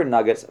 the Denver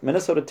Nuggets,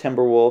 Minnesota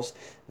Timberwolves,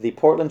 the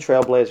Portland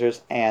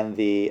Trailblazers, and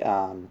the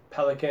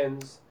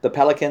Pelicans. The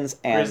Pelicans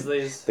and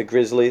Grizzlies. The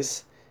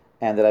Grizzlies.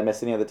 And did I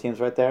miss any other teams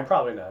right there?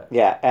 Probably not.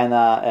 Yeah,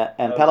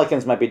 and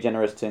Pelicans might be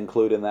generous to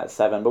include in that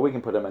 7, but we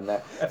can put them in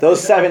there.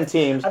 Those 7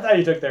 teams. I thought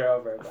you took their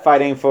over.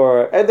 Fighting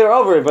for they're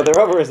over, but their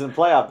over isn't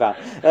playoff bound.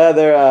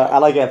 I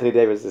like Anthony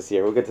Davis this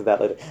year. We'll get to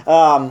that later.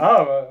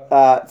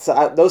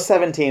 So those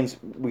 7 teams,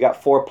 we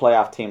got 4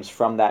 playoff teams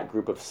from that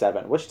group of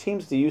 7. Which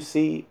teams do you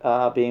see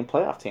being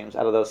playoff teams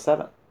out of those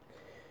 7?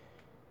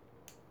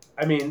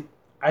 I mean,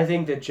 I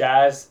think the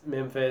Jazz,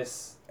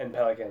 Memphis, and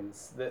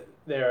Pelicans,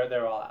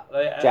 they're all out.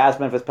 Jazz,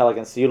 Memphis,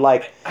 Pelicans. So you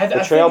like the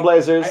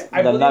Trailblazers,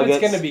 I the believe Nuggets. it's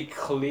going to be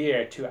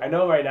clear, too. I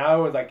know right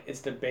now it's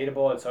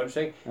debatable and so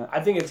interesting. Yeah. I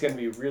think it's going to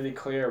be really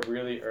clear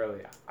really early.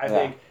 I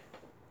think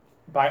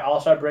by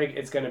All-Star break,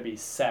 it's going to be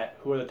set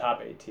who are the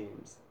top 8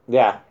 teams.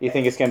 Yeah, you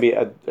think it's going to be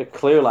a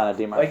clear line of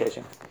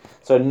demarcation.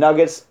 So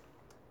Nuggets,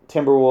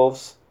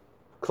 Timberwolves,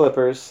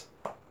 Clippers,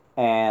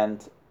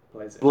 and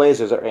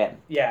Blazers are in.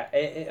 Yeah,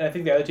 and I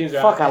think the other teams are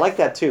out. I like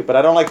that too, but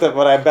I don't like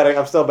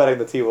I'm still betting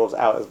the T-Wolves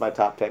out as my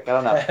top pick. I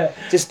don't know.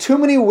 Just too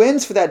many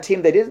wins for that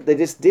team. They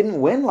just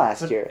didn't win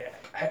last year.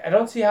 I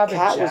don't see how the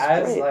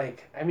Jazz I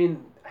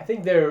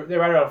think they're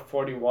right around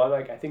 41.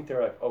 I think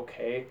they're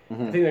okay.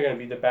 Mm-hmm. I think they're going to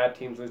be the bad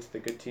teams lose to the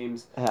good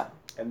teams. Yeah.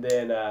 And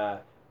then the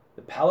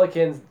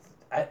Pelicans,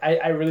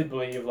 I really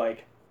believe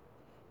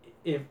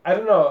if I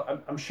don't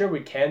know, I'm sure we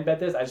can bet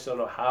this. I just don't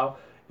know how.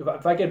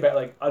 If I could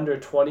bet under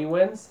 20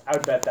 wins, I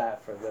would bet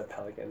that for the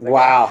Pelicans.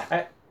 Wow.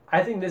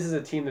 I think this is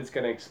a team that's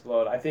going to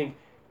explode. I think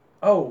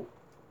up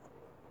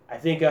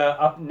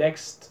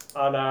next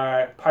on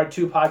our part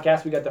 2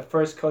 podcast, we got the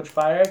first coach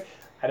fired.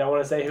 I don't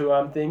want to say who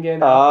I'm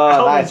thinking.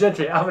 Alvin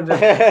Gentry.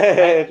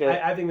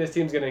 I think this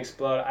team's going to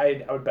explode.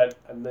 I would bet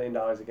 $1 million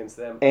against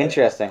them.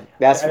 Interesting.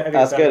 I think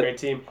it's good. A great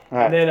team.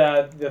 Right. And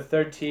then the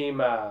third team,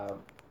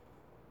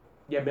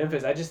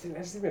 Memphis. I just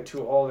think they're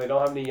too old. They don't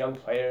have any young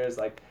players.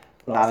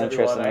 Not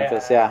interested in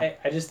Memphis, I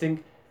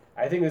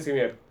think this is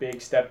gonna be a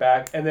big step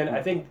back, and then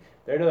I think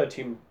they're another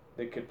team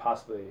that could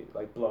possibly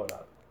blow it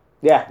up.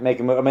 Yeah, make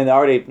a move. I mean, they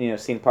already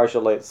seen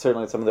partial.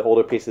 Certainly, some of the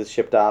older pieces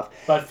shipped off.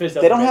 But Fizdale's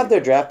they don't have their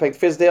draft pick.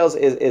 Fizdale's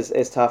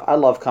is tough. I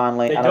love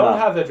Conley. They don't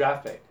have the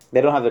draft pick. They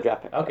don't have their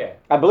draft pick. Okay.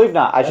 I believe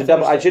not. I should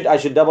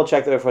double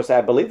check that before I say.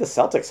 I believe the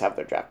Celtics have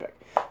their draft pick.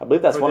 I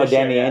believe that's For one of this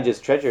year, Danny yeah. Ainge's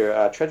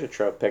treasure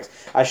trove picks.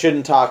 I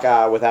shouldn't talk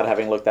without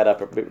having looked that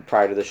up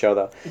prior to the show,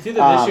 though. It's either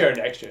this year or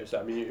next year, so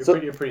I mean,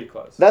 you're pretty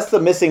close. That's the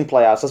missing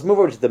playoffs. Let's move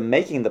over to the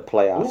making the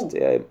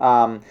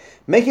playoffs.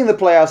 Making the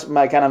playoffs,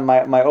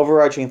 my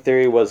overarching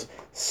theory was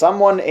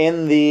someone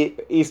in the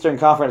Eastern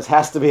Conference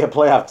has to be a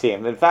playoff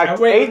team. In fact,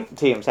 8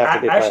 teams have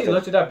to be a playoff I actually team.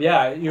 looked it up.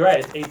 Yeah, you're right.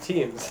 It's 8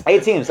 teams.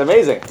 8 teams,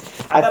 amazing.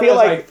 I feel thought it was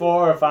like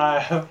 4 or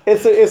 5.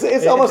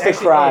 it's almost a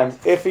actually crime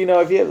 8. if you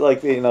have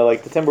like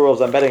the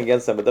Timberwolves. I'm betting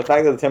against them, but the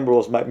fact that the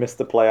Timberwolves might miss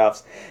the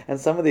playoffs and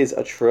some of these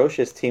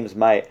atrocious teams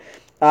might.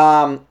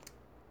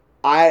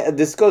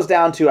 This goes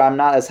down to I'm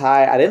not as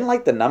high. I didn't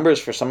like the numbers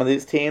for some of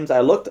these teams.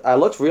 I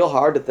looked real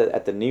hard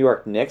at the New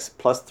York Knicks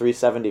plus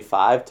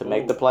 375 to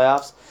make the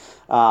playoffs.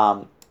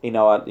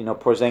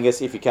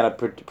 Porzingis, if you kind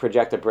of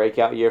project a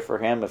breakout year for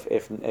him,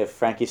 if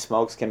Frankie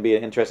Smokes can be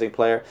an interesting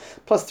player,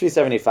 plus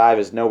 375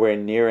 is nowhere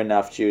near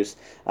enough juice.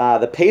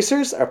 The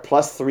Pacers are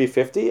plus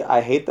 350.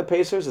 I hate the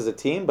Pacers as a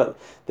team, but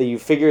you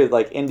figure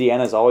like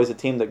Indiana is always a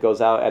team that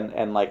goes out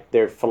and like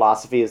their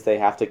philosophy is they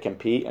have to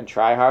compete and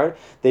try hard.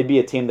 They'd be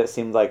a team that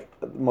seems like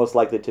most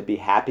likely to be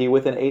happy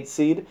with an 8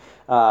 seed.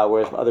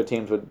 Whereas other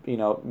teams would,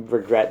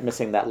 regret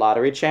missing that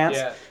lottery chance.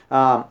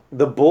 Yeah.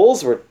 The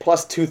Bulls were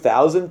plus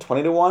 2,000,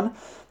 20-1.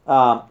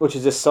 Which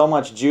is just so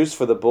much juice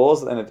for the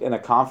Bulls in a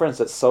conference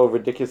that's so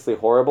ridiculously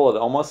horrible. It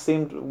almost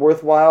seemed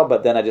worthwhile,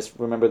 but then I just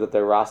remember that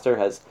their roster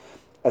has,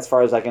 as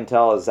far as I can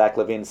tell, Zach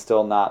LaVine's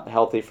still not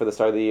healthy for the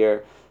start of the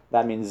year.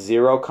 That means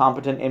 0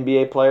 competent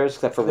NBA players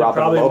except for Robin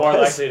probably Lopez.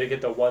 more likely to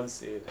get the 1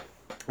 seed.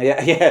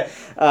 Yeah.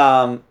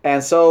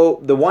 And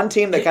so the one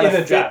team that kind of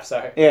in the draft,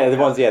 sorry. Yeah, the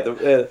ones. Yeah,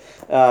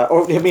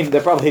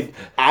 they're probably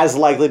as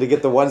likely to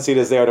get the 1 seed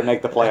as they are to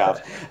make the playoffs.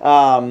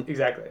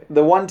 Exactly.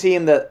 The one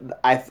team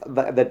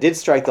that did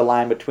strike the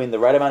line between the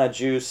right amount of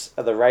juice,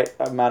 the right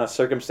amount of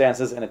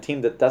circumstances, and a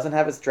team that doesn't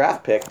have its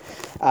draft pick,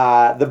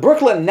 the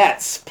Brooklyn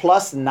Nets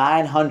plus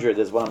 900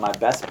 is one of my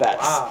best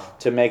bets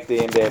to make the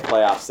NBA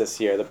playoffs this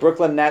year. The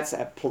Brooklyn Nets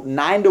at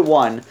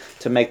 9-1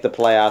 to make the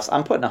playoffs.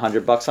 I'm putting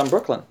 $100 on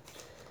Brooklyn.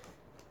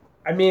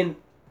 I mean,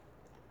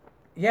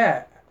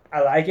 yeah,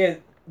 I like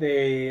it.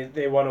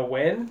 They want to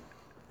win,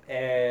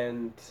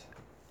 and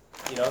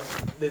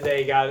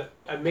they got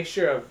a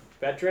mixture of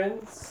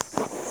veterans.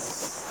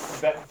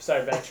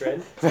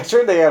 Veteran.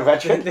 Veteran. They have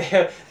veteran. They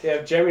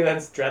have Jeremy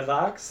Lin's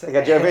dreadlocks. They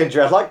got Jeremy and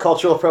dreadlock.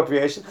 Cultural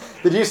appropriation.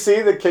 Did you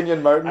see the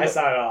Kenyon Martin? I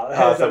saw it all.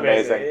 Oh, it's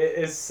amazing.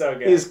 It's so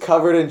good. He's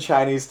covered in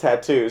Chinese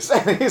tattoos,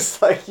 and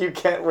he's like, "You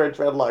can't wear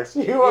dreadlocks.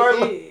 You are."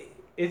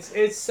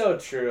 It's so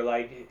true.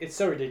 Like it's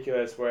so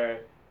ridiculous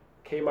where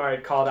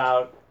Kmart called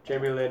out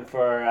Jeremy Lin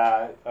for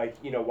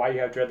why you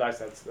have dreadlocks.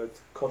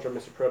 That's cultural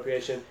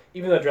misappropriation.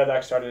 Even though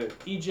dreadlocks started in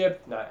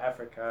Egypt, not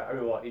Africa. I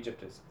mean, well,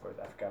 Egypt is of course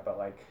Africa, but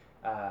like.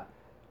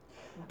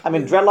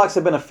 Dreadlocks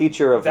have been a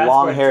feature of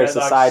long-haired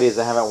societies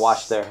that haven't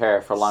washed their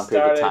hair for a long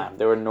period of time.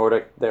 There were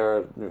Nordic, there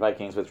were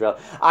Vikings with dreadlocks.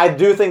 I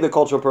do think that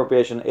cultural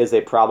appropriation is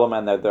a problem,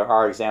 and that there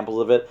are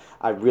examples of it.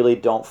 I really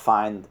don't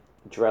find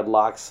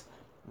dreadlocks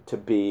to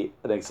be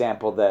an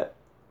example that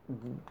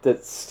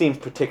seems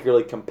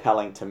particularly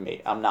compelling to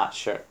me. I'm not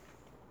sure.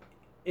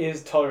 It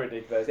is totally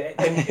ridiculous, and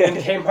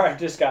Kmart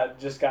just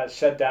got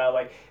shut down.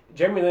 Like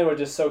Jeremy Lin was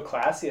just so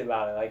classy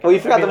about it. Like, you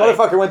forgot the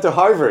motherfucker went to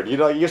Harvard.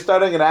 You're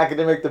starting an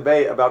academic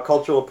debate about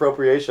cultural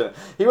appropriation.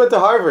 He went to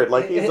Harvard.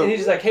 Like he's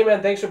just like, hey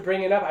man, thanks for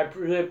bringing it up. I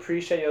really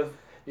appreciate you.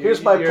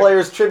 Here's my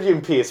Players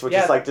Tribune piece, which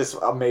is like just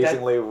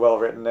amazingly well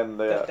written. And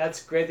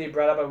that's great that you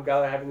brought up. I'm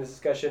glad we're having this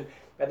discussion.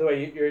 By the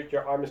way,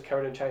 your arm is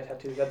covered in Chinese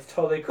tattoos. That's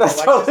totally cool.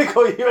 That's totally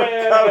cool. You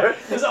were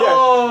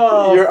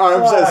covered. Your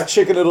arm says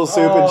chicken noodle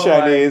soup in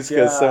Chinese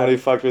because somebody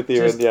fucked with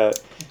you.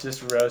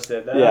 Just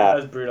roasted. That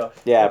was brutal.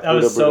 Yeah, that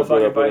was so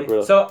fucking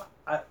funny. So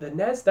the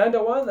Nets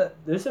 9-1.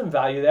 There's some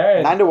value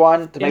there.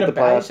 9-1 to make the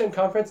playoffs. In a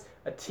conference,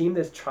 a team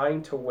that's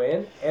trying to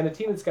win and a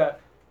team that's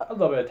got a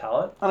little bit of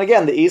talent. And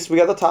again, the East, we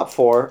got the top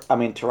 4. I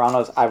mean,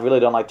 Toronto's. I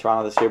really don't like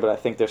Toronto this year, but I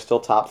think they're still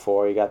top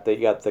 4. You got the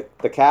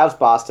Cavs,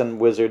 Boston,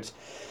 Wizards.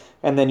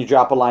 And then you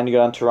drop a line to go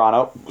on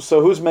Toronto.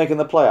 So who's making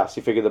the playoffs?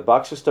 You figure the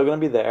Bucks are still going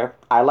to be there.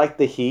 I like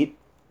the Heat.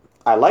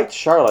 I liked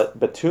Charlotte.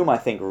 Batum, I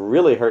think,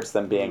 really hurts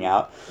them being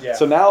out. Yeah.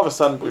 So now all of a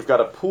sudden, we've got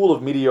a pool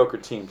of mediocre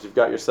teams. You've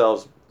got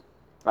yourselves,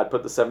 I'd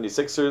put the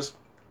 76ers,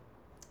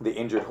 the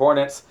injured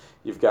Hornets.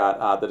 You've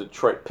got the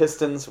Detroit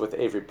Pistons with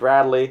Avery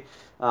Bradley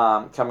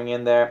coming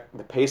in there.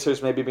 The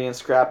Pacers maybe being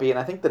scrappy. And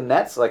I think the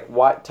Nets,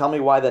 tell me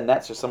why the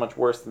Nets are so much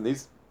worse than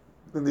these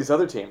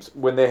other teams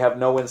when they have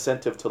no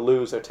incentive to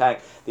lose or tank.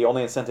 The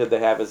only incentive they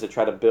have is to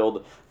try to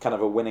build kind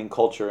of a winning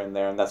culture in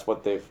there, and that's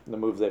what the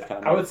move they've kind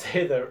of made. I would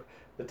say the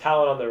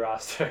talent on the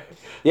roster.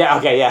 Yeah,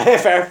 okay, yeah.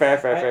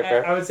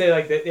 fair. I would say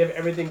they have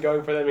everything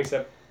going for them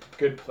except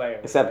good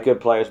players.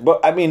 Good players. But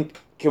I mean,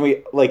 can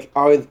we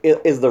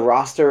is the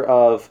roster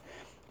of,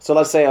 so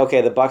let's say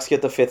the Bucks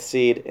get the 5th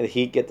seed and the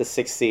Heat get the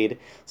 6th seed.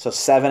 So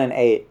 7 and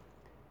 8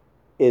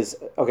 is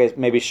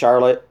maybe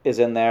Charlotte is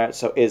in there.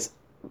 So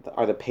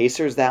are the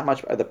Pacers that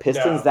much? Are the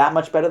Pistons that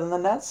much better than the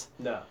Nets?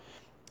 No.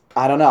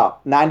 I don't know.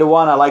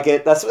 9-1. I like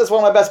it. That's one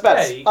of my best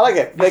bets. Yeah, I like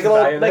it. Make a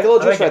little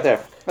juice right there.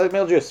 I like a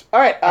little juice. All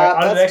right.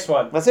 On to the next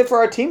one. That's it for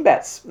our team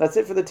bets. That's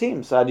it for the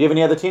teams. Do you have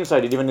any other teams?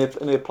 Sorry, do you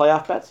have any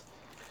playoff bets?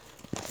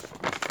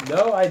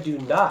 No, I do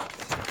not.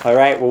 All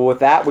right. Well, with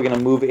that, we're going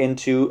to move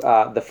into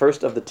the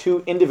first of the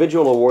 2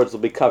 individual awards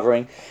we'll be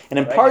covering. And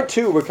in part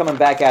 2, we're coming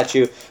back at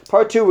you.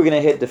 Part 2, we're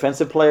going to hit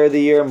Defensive Player of the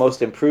Year,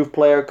 Most Improved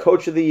Player,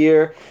 Coach of the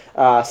Year,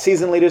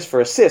 season leaders for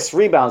assists,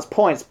 rebounds,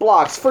 points,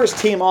 blocks, first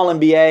team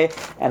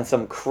All-NBA, and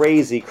some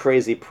crazy,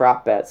 crazy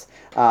prop bets.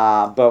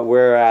 But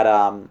we're at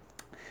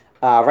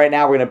right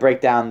now, we're going to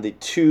break down the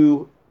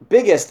 2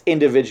 biggest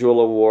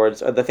individual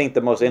awards, or I think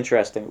the most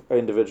interesting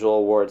individual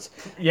awards.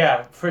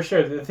 Yeah, for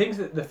sure. The things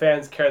that the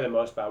fans care the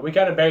most about. We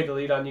kind of buried the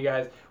lead on you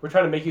guys. We're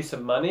trying to make you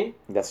some money.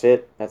 That's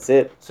it.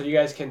 So you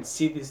guys can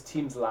see these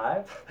teams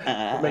live.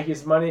 We'll make you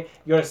some money.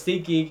 You go to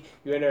SeatGeek,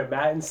 you enter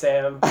Matt and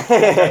Sam,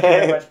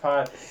 much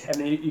pod, and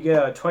then you get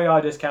a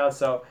 $20 discount.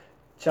 So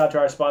shout out to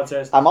our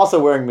sponsors. I'm also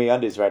wearing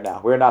MeUndies right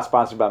now. We're not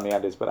sponsored by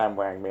MeUndies, but I'm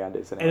wearing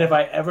MeUndies. Anyway. And if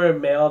I ever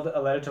mailed a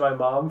letter to my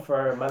mom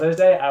for Mother's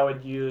Day, I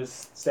would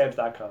use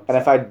Stamps.com. And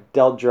if I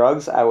dealt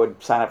drugs, I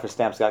would sign up for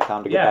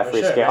Stamps.com to get that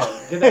free scale.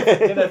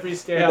 Get that free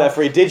scale. Get that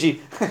free digi.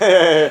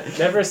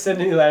 Never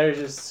send any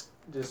letters,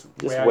 just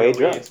weigh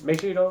drugs.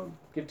 Make sure you don't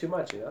give too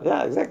much,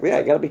 Yeah, exactly. Yeah,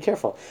 you got to be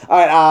careful. All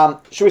right,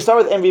 should we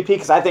start with MVP?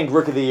 Because I think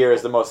Rookie of the Year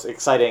is the most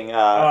exciting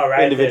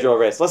individual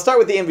race. Let's start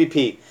with the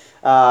MVP.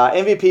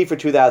 MVP for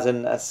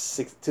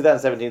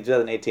 2017,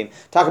 2018.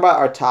 Talk about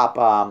our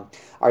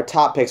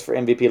top picks for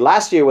MVP.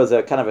 Last year was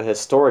a kind of a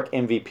historic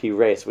MVP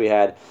race. We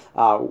had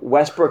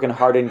Westbrook and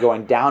Harden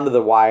going down to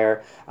the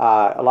wire.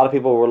 A lot of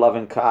people were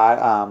loving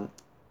Kawhi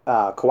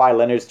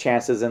Leonard's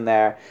chances in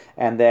there,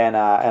 and then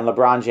and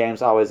LeBron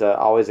James always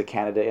a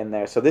candidate in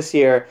there. So this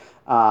year,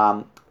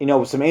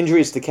 some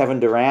injuries to Kevin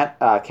Durant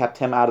kept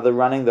him out of the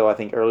running. Though I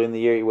think early in the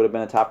year he would have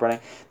been a top running.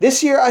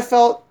 This year I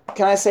felt,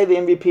 can I say, the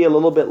MVP a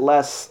little bit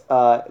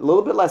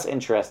less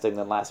interesting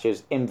than last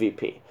year's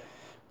MVP.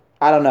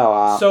 I don't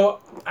know. So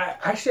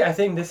I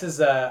think this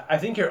is I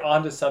think you're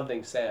onto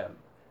something, Sam.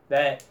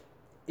 That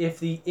if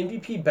the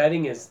MVP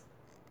betting is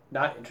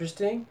not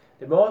interesting,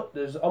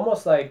 there's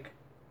almost like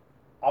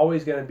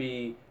always going to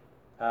be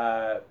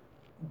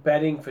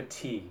betting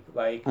fatigue,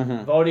 like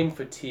voting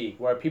fatigue,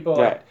 where people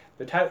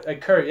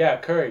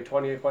Curry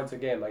 28 points a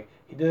game, like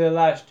he did it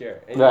last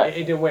year and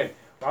he didn't win.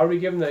 Why would we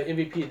give him the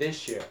MVP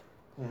this year?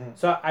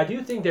 So I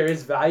do think there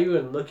is value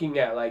in looking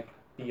at like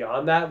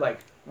beyond that, like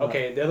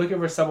okay, they're looking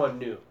for someone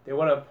new. They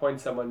want to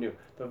appoint someone new.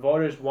 The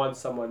voters want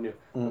someone new.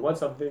 They want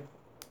something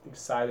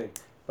exciting.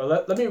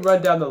 But let me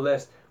run down the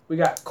list. We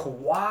got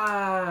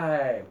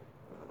Kawhi,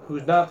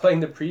 who's not playing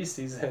the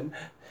preseason,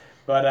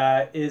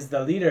 but is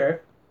the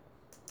leader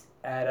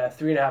at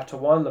 3.5 to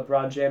 1.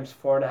 LeBron James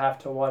 4.5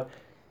 to 1.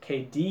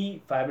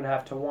 KD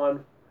 5.5 to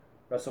 1.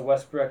 Russell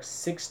Westbrook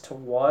 6 to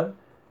 1.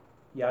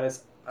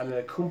 Giannis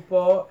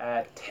Antetokounmpo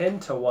at 10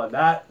 to 1.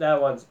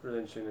 That one's really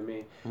interesting to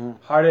me.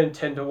 Harden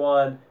 10 to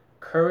 1.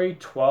 Curry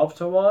 12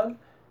 to 1.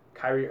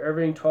 Kyrie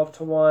Irving 12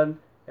 to 1.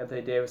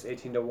 Anthony Davis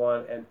 18 to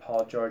 1. And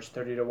Paul George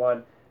 30 to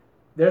 1.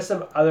 There's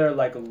some other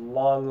like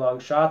long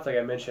shots. Like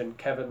I mentioned,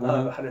 Kevin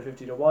Love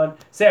 150 to 1.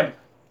 Sam,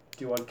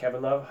 do you want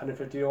Kevin Love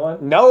 150 to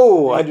 1?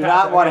 No, I do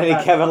not want any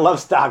Kevin Love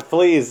stock,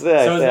 please.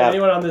 So is there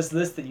anyone on this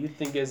list that you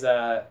think is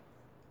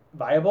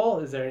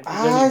viable? Is there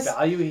any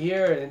value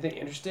here? Anything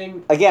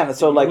interesting? Again,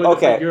 so like,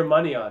 okay, put your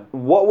money on.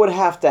 What would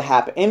have to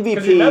happen? MVP.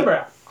 Because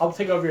remember, I'll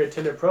take over your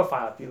Tinder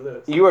profile if you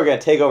lose. You are going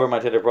to take over my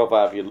Tinder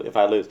profile if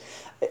I lose.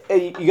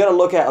 You got to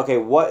look at, okay,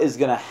 what is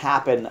going to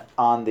happen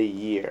on the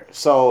year.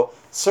 So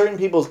certain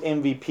people's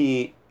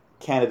MVP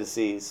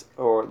candidacies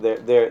or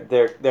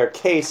their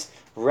case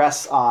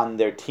rests on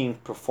their team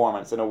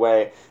performance in a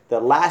way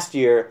that last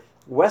year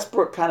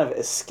Westbrook kind of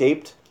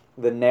escaped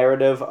the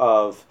narrative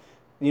of,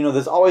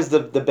 there's always the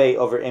debate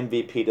over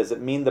MVP. Does it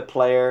mean the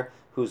player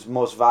who's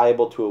most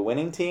valuable to a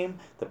winning team,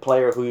 the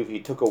player who he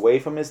took away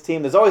from his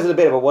team? There's always a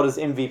debate about what does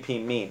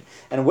MVP mean.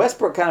 And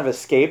Westbrook kind of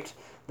escaped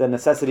the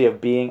necessity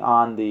of being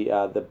on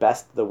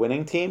the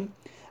winning team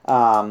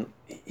by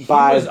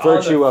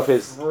virtue of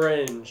his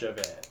fringe of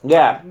it.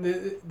 Yeah,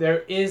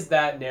 there is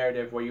that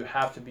narrative where you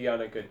have to be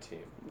on a good team.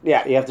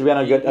 Yeah, you have to be on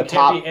a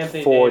top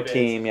 4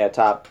 team,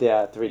 top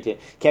 3 team.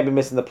 Can't be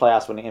missing the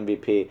playoffs winning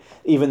MVP.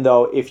 Even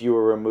though if you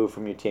were removed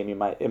from your team,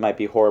 it might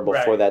be horrible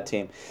for that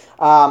team.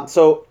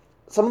 So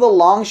some of the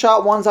long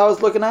shot ones I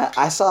was looking at,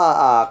 I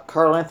saw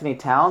Karl Anthony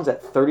Towns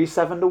at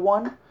 37 to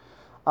 1.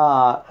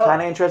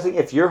 Kind of interesting.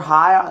 If you're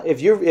high,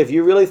 if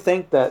you really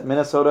think that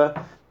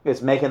Minnesota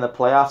is making the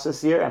playoffs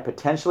this year and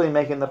potentially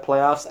making the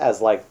playoffs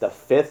as like the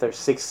 5th or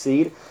 6th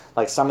seed,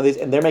 like some of these,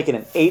 and they're making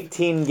an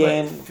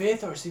 18-game.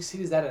 5th or 6th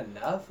seed, is that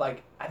enough?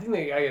 Like, I think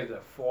they gotta get to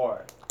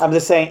 4. I'm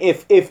just saying,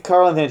 if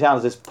Karl Anthony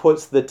Towns just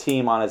puts the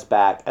team on his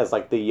back as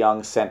like the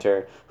young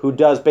center who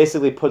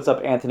basically puts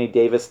up Anthony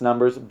Davis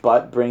numbers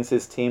but brings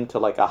his team to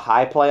like a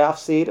high playoff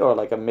seed or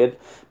like a mid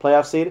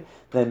playoff seed,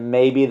 then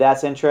maybe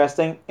that's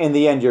interesting. In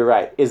the end, you're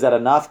right. Is that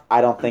enough?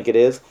 I don't think it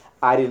is.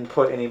 I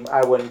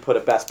wouldn't put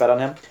a best bet on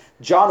him.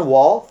 John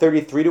Wall,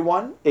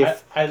 33-1.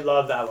 I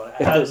love that one.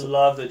 I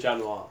love the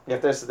John Wall.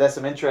 If there's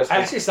some interest. I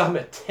actually saw him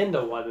at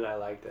 10-1 and I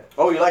liked it.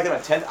 Oh, you liked him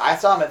at 10? I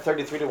saw him at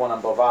 33-1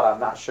 on Bovada. I'm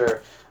not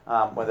sure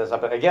when this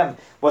up. But again,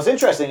 what's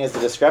interesting is the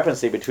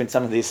discrepancy between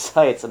some of these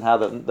sites and how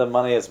the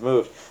money has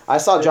moved. I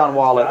saw John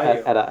Wall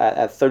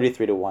at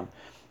 33-1.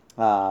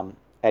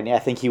 And yeah, I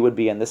think he would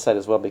be in this site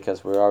as well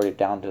because we're already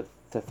down to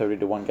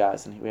 30-1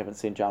 guys and we haven't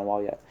seen John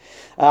Wall yet.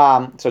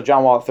 So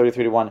John Wall at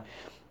 33-1.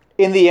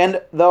 In the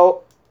end,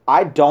 though,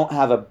 I don't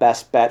have a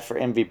best bet for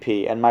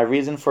MVP, and my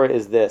reason for it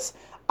is this.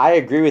 I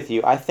agree with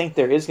you. I think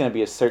there is going to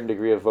be a certain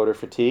degree of voter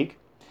fatigue.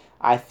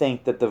 I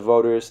think that the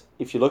voters,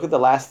 if you look at the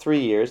last 3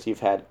 years,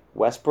 you've had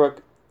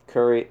Westbrook,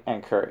 Curry,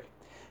 and Curry.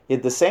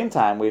 At the same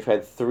time, we've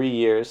had 3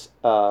 years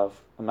of,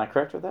 am I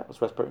correct with that?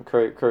 Was Westbrook and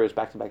Curry? Curry was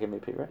back-to-back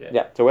MVP, right?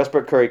 Yeah. So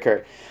Westbrook, Curry,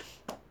 Curry.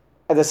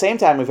 At the same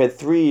time, we've had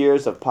 3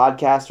 years of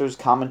podcasters,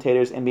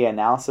 commentators, NBA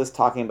analysis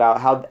talking about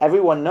how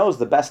everyone knows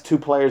the best 2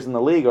 players in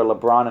the league are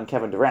LeBron and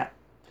Kevin Durant.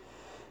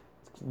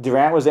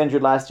 Durant was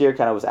injured last year,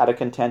 kind of was out of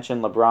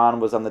contention. LeBron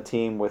was on the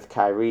team with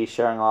Kyrie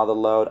sharing all the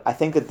load. I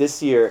think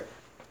this year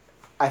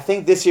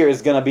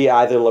is going to be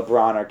either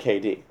LeBron or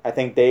KD. I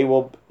think they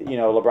will,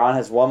 LeBron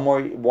has one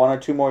or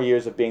 2 more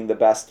years of being the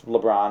best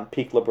LeBron,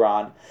 peak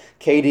LeBron.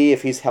 KD,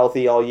 if he's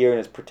healthy all year and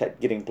is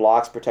getting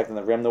blocks, protecting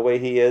the rim the way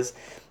he is.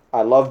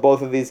 I love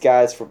both of these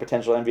guys for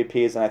potential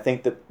MVPs, and I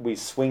think that we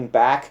swing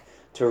back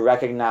to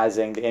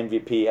recognizing the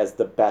MVP as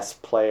the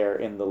best player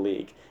in the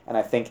league. And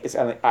I think it's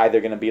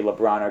either going to be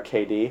LeBron or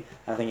KD.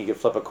 And I think you could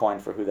flip a coin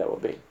for who that will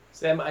be.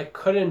 Sam, I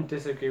couldn't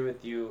disagree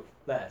with you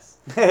less.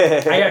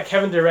 I got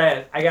Kevin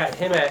Durant. I had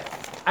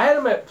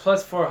him at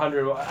plus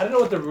 400. I don't know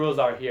what the rules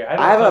are here.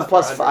 I have him at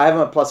plus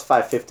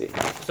 550.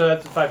 So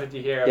that's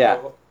 550 here. Yeah.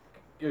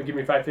 You'll give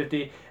me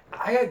 550.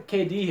 I got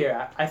KD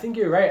here. I think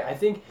you're right. I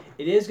think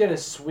it is going to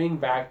swing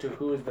back to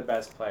who is the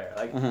best player.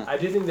 I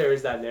do think there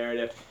is that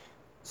narrative.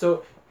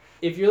 So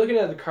if you're looking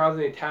at the Karl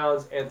Anthony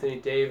Towns, Anthony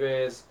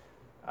Davis,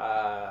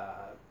 Giannis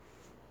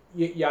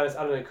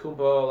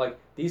Antetokounmpo, like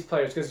these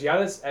players, because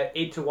Giannis at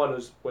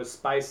 8-1 was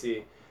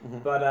spicy,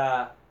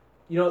 but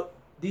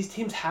these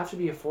teams have to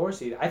be a 4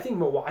 seed. I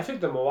think I took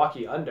the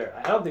Milwaukee under.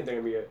 I don't think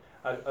they're gonna be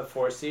a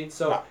 4 seed.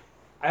 So no.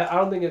 I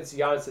don't think it's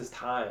Giannis's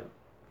time.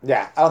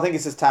 Yeah, I don't think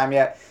it's his time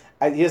yet.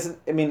 He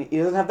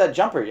doesn't have that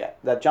jumper yet.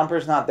 That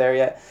jumper's not there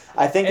yet.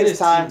 I think and it's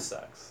time. Team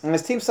sucks. And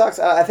his team sucks.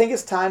 I think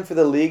it's time for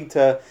the league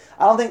to.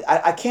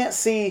 I can't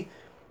see.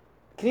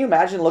 Can you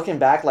imagine looking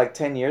back like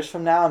 10 years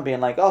from now and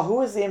being like, oh, who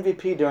was the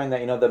MVP during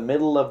the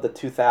middle of the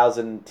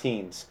 2000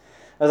 teams?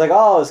 I was like,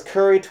 oh, it was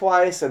Curry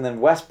twice, and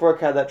then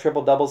Westbrook had that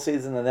triple-double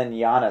season, and then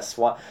Giannis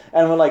won.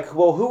 And we're like,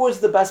 well, who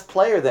was the best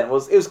player then? It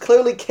was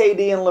clearly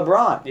KD and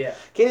LeBron. Yeah.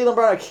 KD and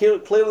LeBron are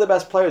clearly the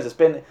best players. It's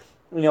been,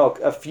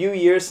 a few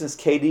years since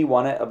KD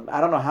won it.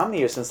 I don't know how many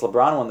years since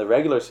LeBron won the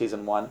regular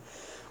season one.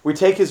 We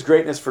take his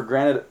greatness for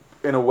granted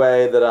in a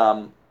way that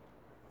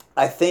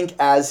I think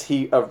as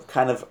he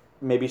kind of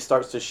maybe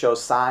starts to show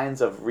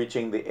signs of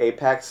reaching the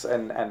apex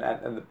and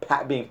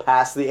being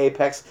past the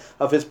apex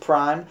of his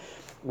prime,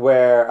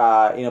 where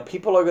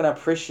people are going to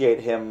appreciate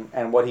him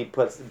and what he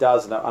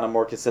does on a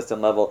more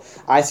consistent level.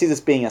 I see this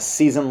being a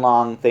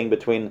season-long thing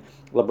between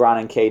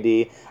LeBron and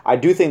KD. I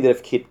do think that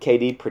if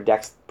KD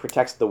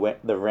protects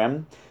the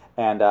rim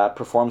and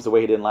performs the way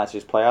he did in last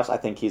year's playoffs, I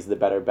think he's the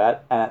better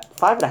bet. And at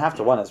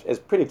 5.5-1 is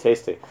pretty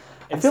tasty.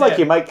 I feel like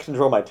you might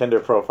control my Tinder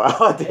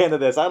profile at the end of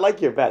this. I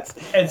like your bets.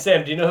 And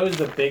Sam, do you know who's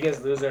the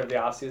biggest loser of the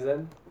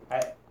offseason?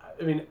 I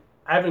mean,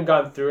 I haven't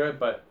gone through it,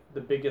 but the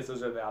biggest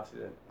loser of the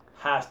offseason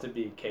has to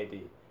be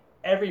KD.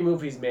 Every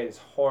move he's made is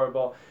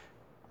horrible.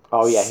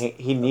 Oh yeah,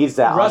 he needs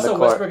that Russell on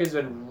the court. Westbrook has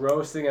been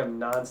roasting him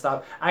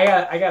nonstop.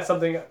 I got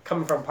something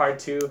coming from part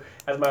 2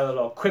 as my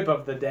little quip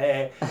of the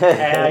day,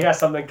 and I got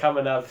something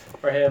coming up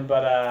for him.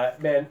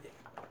 But man,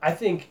 I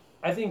think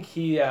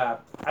he's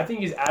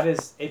at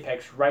his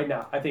apex right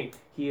now. I think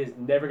he is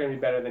never going to be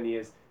better than he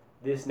is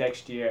this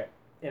next year,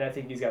 and I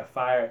think he's got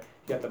fire.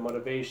 He got the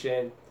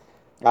motivation.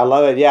 I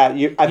love it. Yeah,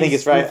 I think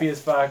it's right. Goofy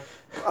as fuck.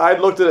 I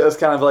looked at it as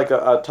kind of like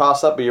a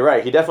toss-up, but you're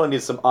right. He definitely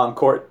needs some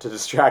on-court to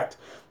distract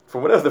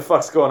from whatever the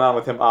fuck's going on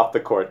with him off the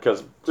court,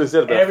 because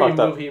every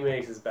move he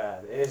makes is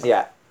bad.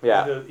 Yeah.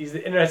 He's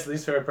the internet's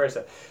least favorite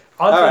person.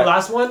 On to the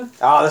last one.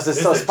 Oh, this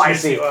is so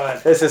spicy.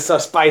 This is so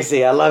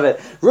spicy. I love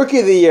it. Rookie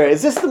of the Year.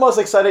 Is this the most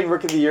exciting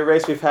Rookie of the Year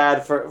race we've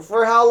had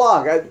for how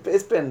long?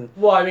 It's been...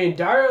 Well, I mean,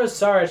 Dario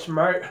Saric,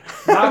 Malcolm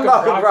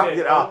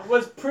Brogdon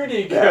was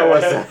pretty good.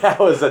 That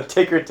was a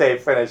ticker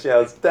tape finish. Yeah,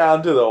 it was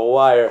down to the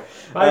wire.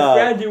 My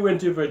friend who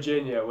went to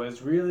Virginia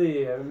was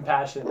really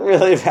impassioned.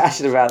 Really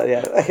passionate about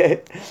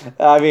it,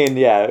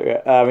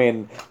 yeah. I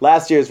mean,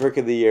 last year's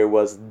Rookie of the Year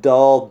was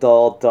dull.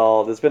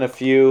 There's been a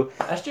few...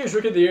 Last year's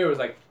Rookie of the Year was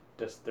like...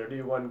 Does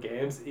 31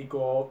 games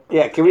equal?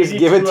 Yeah, can we just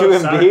give it to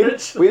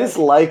Embiid? We just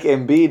like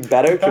Embiid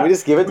better. Can we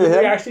just give it to him?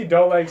 We actually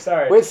don't like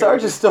Sarge. Wait,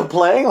 Sarge is still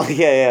playing? Like,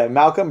 yeah.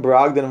 Malcolm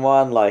Brogdon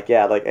won.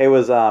 It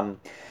was an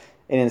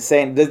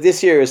insane.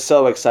 This year is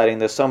so exciting.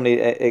 There's so many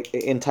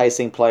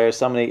enticing players,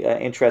 so many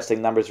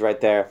interesting numbers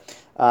right there.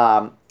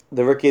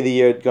 the Rookie of the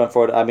Year going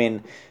forward, I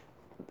mean,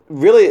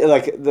 really,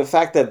 like, the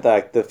fact that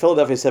the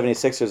Philadelphia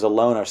 76ers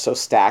alone are so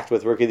stacked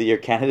with Rookie of the Year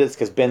candidates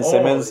because Ben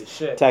Simmons Holy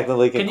shit.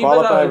 technically can you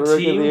qualify bet for on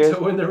a Rookie of the team Year.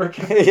 to win the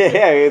Rookie of the Year?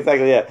 Yeah,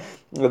 exactly, yeah.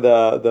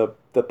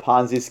 The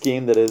Ponzi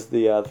scheme that is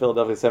the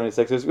Philadelphia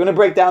 76ers. We're going to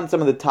break down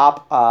some of the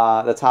top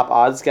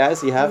odds,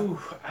 guys, you have. Ooh,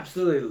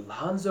 absolutely.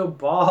 Lonzo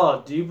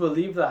Ball. Do you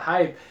believe the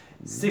hype?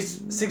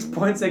 Six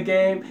points a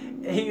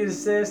game, 8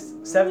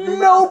 assists, 7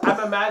 rebounds. Nope.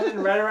 I'm imagining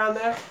right around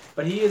there.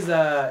 But he is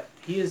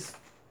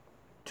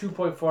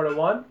 2.4 to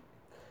 1.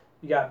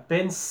 You got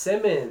Ben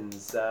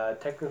Simmons,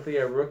 technically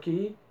a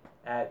rookie,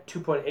 at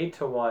 2.8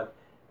 to 1.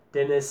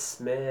 Dennis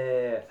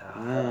Smith.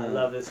 I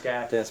love this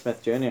guy. Dennis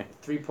Smith Jr.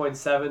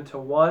 3.7 to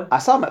 1. I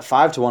saw him at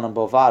 5 to 1 on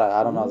Bovada.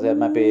 I don't know. That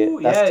might be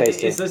that's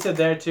tasty. It's listed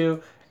there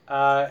too.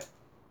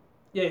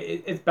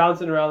 It's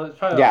bouncing around. It's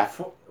probably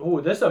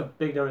this is a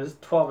big number. This is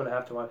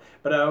 12.5 to 1.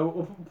 But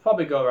we'll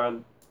probably go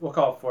around. We'll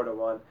call it 4 to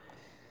 1.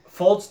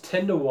 Fultz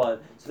 10 to 1.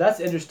 So that's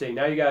interesting.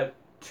 Now you got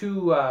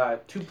two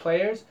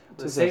players on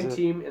the same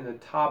team in the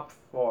top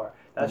 4.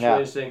 That's really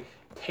interesting.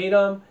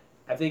 Tatum,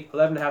 I think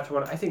 11.5 to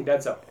 1. I think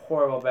that's a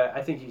horrible bet.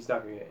 I think he's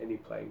not going to get any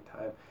playing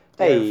time.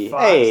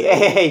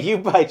 Hey, you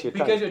bite your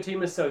tongue. Because your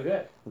team is so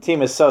good. The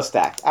team is so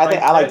stacked. I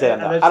like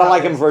Tatum. I don't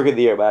like him for Rookie of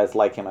the Year, but I just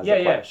like him as a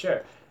player. Yeah,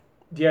 sure.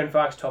 De'Aaron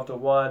Fox 12 to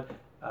 1.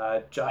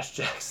 Josh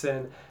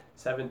Jackson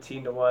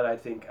 17 to 1. I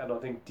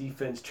don't think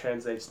defense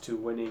translates to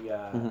winning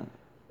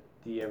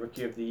the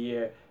Rookie of the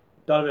Year.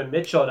 Donovan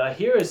Mitchell. Now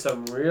here is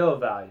some real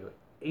value.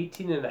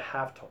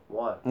 18.5 to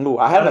 1. Ooh,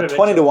 I have him at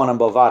 20 to 1 on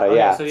Bovada. Okay,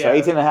 yeah. So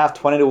 18.5,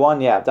 20 to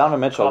 1. Yeah. Donovan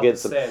Mitchell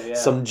gets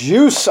some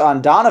juice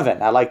on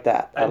Donovan. I like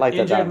that. I like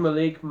that. Injured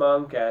Malik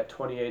Monk at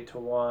 28 to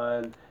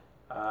 1.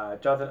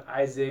 Jonathan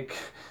Isaac.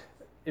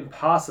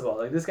 Impossible.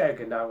 Like, this guy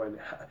could not win.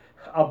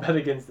 I'll bet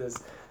against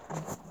this.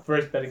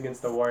 First bet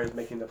against the Warriors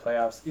making the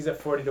playoffs. He's at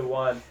 40 to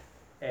 1.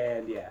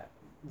 And yeah.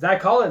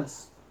 Zach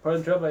Collins,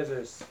 Portland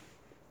Trailblazers.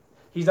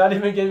 He's not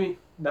even getting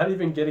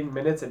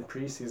minutes in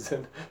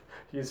preseason.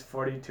 He's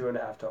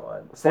 42.5 to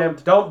 1. Sam,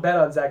 don't bet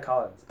on Zach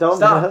Collins.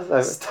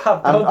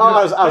 Stop. I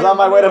was on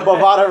my way to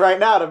Bovada right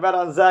now to bet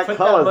on Zach Collins.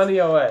 Put that money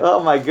away.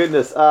 Oh my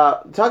goodness.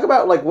 Talk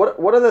about like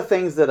what are the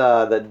things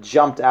that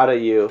jumped out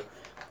at you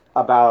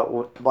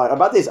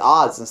about these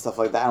odds and stuff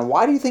like that, and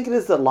why do you think it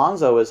is that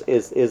Lonzo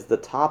is the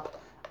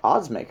top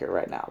odds maker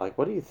right now? Like,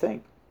 what do you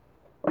think?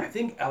 I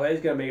think LA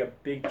is going to make a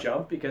big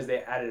jump because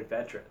they added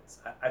veterans.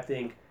 I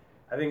think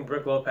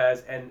Brook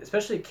Lopez and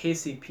especially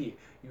KCP.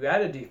 You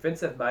add a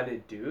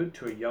defensive-minded dude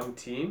to a young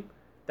team,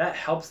 that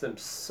helps them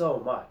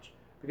so much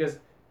because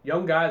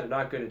young guys are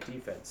not good at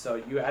defense. So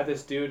you add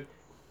this dude.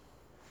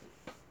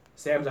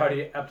 Sam's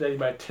already updating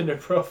my Tinder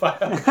profile.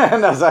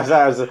 No, sorry.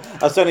 I was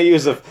trying to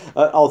use an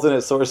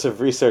alternate source of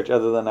research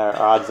other than our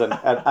odds, and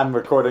I'm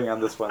recording on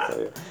this one.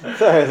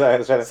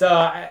 Sorry.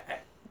 So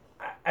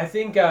I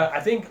think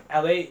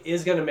LA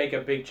is going to make a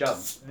big jump.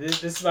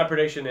 This is my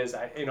prediction.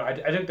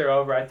 I took their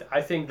over.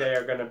 I think they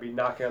are going to be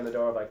knocking on the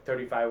door of like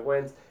 35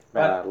 wins.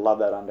 Man, I love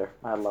that under.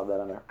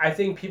 I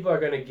think people are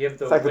going to give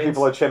the it's like wins. The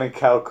people are chanting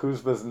Kyle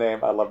Kuzma's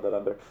name. I love that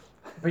under.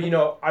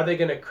 But, are they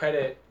going to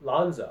credit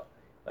Lonzo?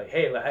 Like,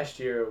 hey, last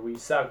year we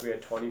sucked. We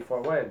had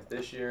 24 wins.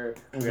 This year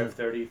we have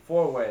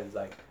 34 wins.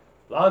 Like,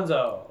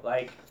 Lonzo.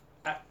 Like,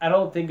 I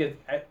don't think it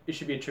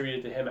should be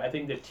attributed to him. I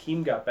think the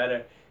team got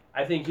better.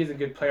 I think he's a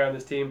good player on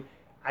this team.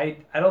 I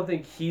don't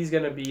think he's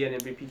going to be an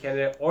MVP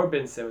candidate or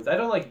Ben Simmons. I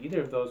don't like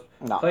either of those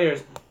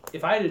players.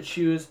 If I had to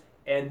choose,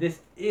 and this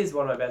is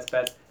one of my best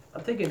bets, I'm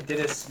thinking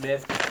Dennis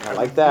Smith. I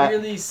like that. I'm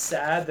really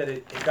sad that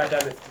it got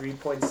down to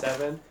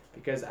 3.7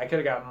 because I could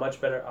have got much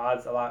better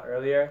odds a lot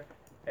earlier.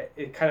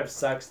 It kind of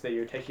sucks that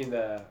you're taking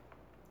the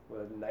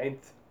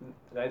ninth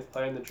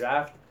player in the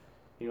draft.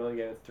 You only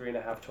get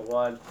 3.5 to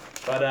 1.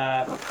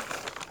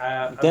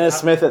 But Dennis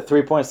Smith at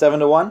 3.7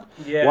 to 1.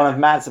 Yeah. One of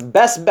Matt's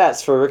best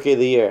bets for Rookie of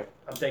the Year.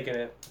 I'm taking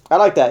it. I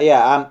like that.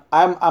 Yeah,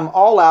 I'm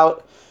all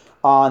out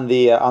on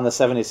the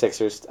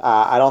 76ers.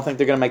 I don't think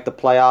they're going to make the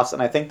playoffs,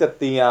 and I think that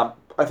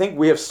I think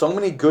we have so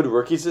many good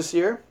rookies this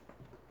year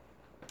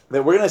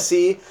that we're going to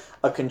see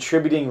a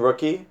contributing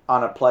rookie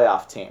on a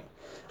playoff team.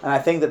 And I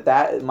think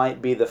that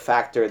might be the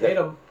factor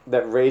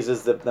that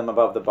raises them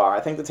above the bar. I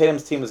think the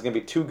Tatum's team is going to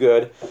be too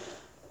good.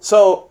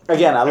 So,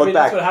 again, I look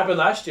back. That's what happened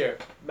last year.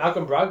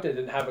 Malcolm Brogdon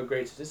didn't have a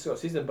great statistical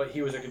season, but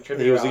he was a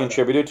contributor. He was a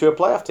contributor to a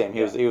playoff team.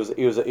 He was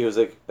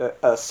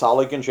a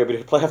solid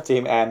contributor to a playoff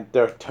team, and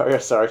Dario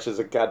Saric is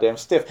a goddamn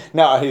stiff.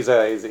 No, he's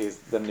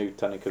the new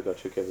Tony Kukoc.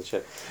 Who gives a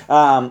shit?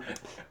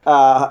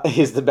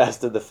 He's the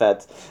best of the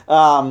Feds.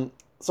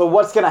 So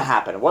what's going to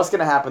happen? What's going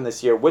to happen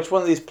this year? Which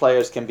one of these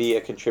players can be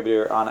a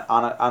contributor on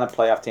a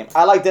playoff team?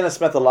 I like Dennis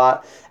Smith a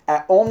lot.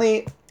 At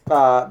only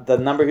the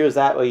number he was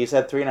at, well, you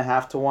said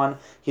 3.5 to 1.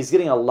 He's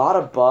getting a lot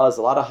of buzz,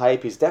 a lot of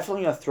hype. He's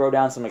definitely going to throw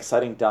down some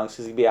exciting dunks.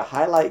 He's going to be a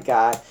highlight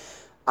guy.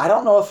 I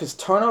don't know if his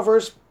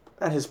turnovers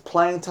and his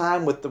playing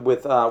time with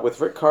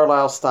Rick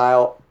Carlisle's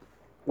style,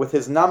 with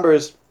his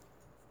numbers,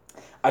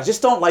 I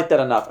just don't like that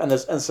enough. And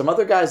there's some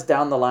other guys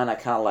down the line I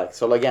kind of like.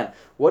 So again,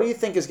 what do you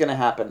think is going to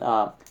happen?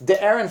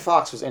 De'Aaron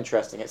Fox was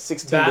interesting at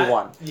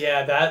 16-1.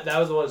 Yeah, that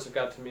was the one that stuck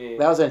out to me.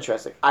 That was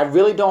interesting. I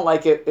really don't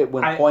like it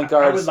when point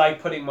guards. I would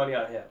like putting money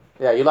on him.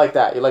 Yeah, you like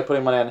that. You like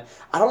putting money on.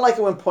 I don't like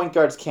it when point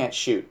guards can't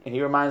shoot, and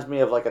he reminds me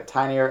of like a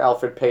tinier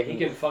Alfred Payton. He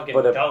can fucking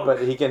dunk.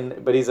 But he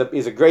can. But he's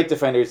a great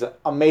defender. He's an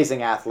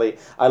amazing athlete.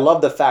 I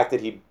love the fact that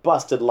he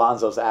busted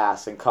Lonzo's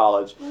ass in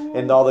college.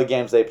 In all the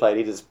games they played,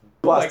 he just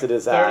busted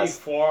his ass.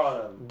 34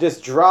 on him.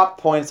 Just dropped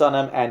points on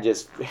him and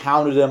just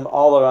hounded him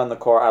all around the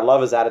court. I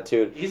love his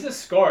attitude. He's a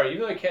scorer.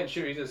 Even though he can't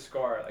shoot, he's a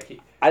scorer.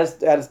 I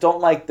just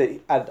don't like the.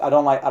 I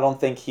don't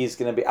think he's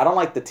gonna be. I don't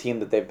like the team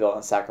that they've built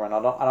in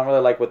Sacramento. I don't really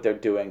like what they're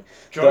doing.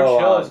 George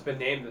Hill has been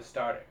named the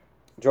starter.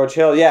 George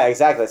Hill, yeah,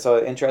 exactly.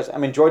 So interesting. I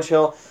mean, George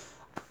Hill,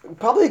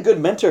 probably a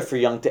good mentor for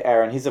young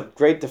De'Aaron. He's a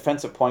great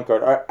defensive point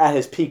guard, or at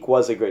his peak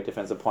was a great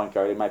defensive point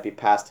guard. He might be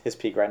past his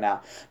peak right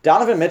now.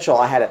 Donovan Mitchell,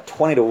 I had at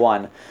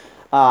 20-1.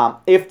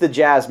 If the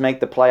Jazz make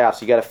the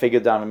playoffs, you got to figure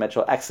Donovan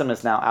Mitchell. Exum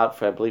is now out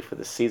for, I believe, for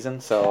the season.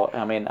 So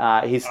I mean,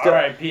 he's still.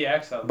 R.I.P.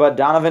 Exum. But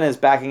Donovan is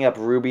backing up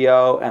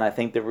Rubio, and I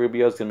think that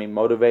Rubio's going to be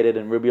motivated.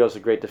 And Rubio's a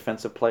great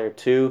defensive player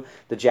too.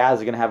 The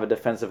Jazz are going to have a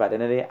defensive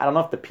identity. I don't know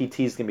if the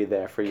PT is going to be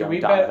there for young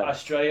Donovan. Can we bet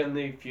Australian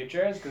League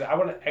futures? Because I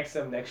want to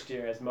Exum next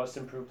year as most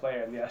improved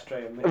player in the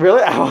Australian League.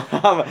 Really?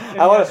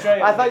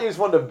 I thought you just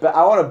wanted to bet.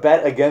 I want to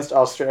bet against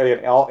Australia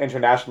in all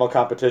international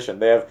competition.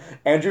 They have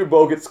Andrew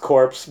Bogut's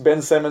corpse,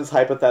 Ben Simmons'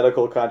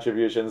 hypothetical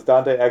contributions,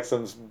 Dante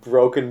Exum's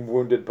broken,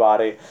 wounded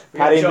body,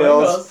 Patty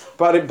Mills,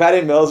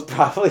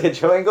 probably.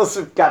 Joe Ingles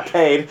got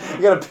paid.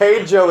 You're gonna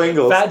pay Joe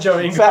Ingles. Fat Joe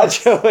Ingles. Fat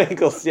Joe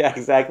Ingles. Yeah,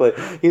 exactly.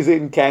 He's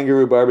eating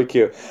kangaroo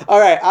barbecue. All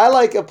right, I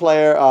like a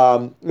player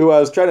who I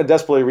was trying to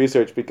desperately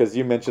research because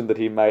you mentioned that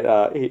he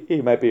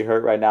might be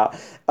hurt right now.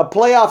 A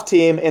playoff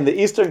team in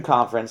the Eastern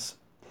Conference.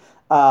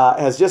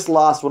 Has just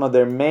lost one of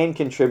their main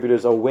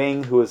contributors, a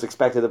wing who is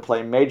expected to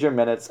play major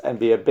minutes and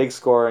be a big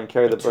scorer and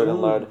carry the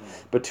burden load.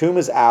 Batum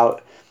is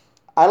out.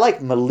 I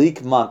like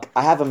Malik Monk.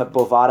 I have him at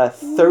Bovada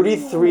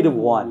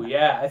 33-1.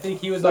 Yeah, I think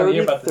he was on the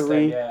year about the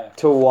same. Yeah.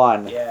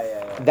 33-1.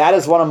 Yeah. That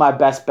is one of my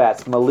best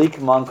bets. Malik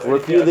Monk,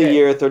 Rookie of the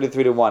Year,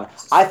 33-1.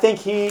 I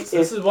think this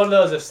is one of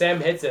those. If Sam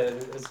hits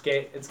it,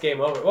 it's game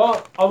over.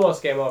 Well,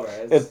 almost game over.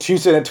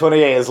 Tucson at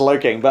 28 is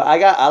lurking, but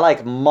I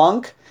like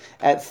Monk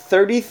at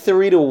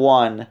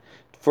 33-1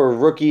 for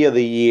Rookie of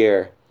the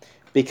Year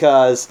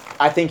because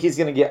I think he's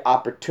going to get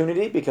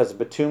opportunity because of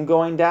Batum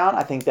going down.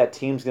 I think that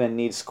team's going to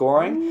need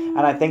scoring,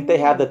 and I think they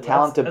have the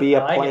talent to be a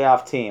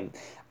playoff team.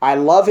 I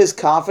love his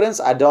confidence.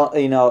 A lot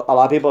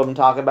of people have been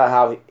talking about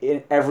how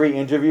in every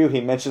interview he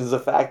mentions the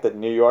fact that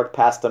New York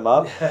passed him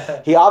up.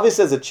 He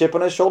obviously has a chip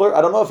on his shoulder.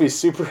 I don't know if he's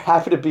super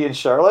happy to be in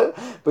Charlotte,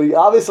 but he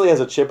obviously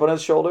has a chip on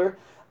his shoulder.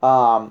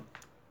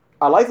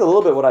 I liked a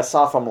little bit what I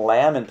saw from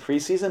Lamb in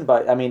preseason,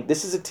 but, I mean,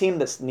 this is a team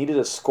that's needed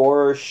a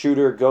scorer,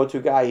 shooter,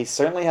 go-to guy. He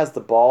certainly has the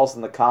balls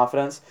and the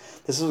confidence.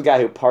 This is a guy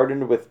who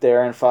partnered with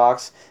De'Aaron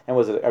Fox and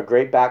was a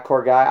great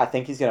backcourt guy. I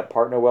think he's going to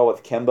partner well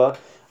with Kemba.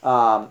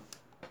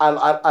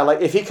 I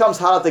like if he comes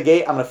hot at the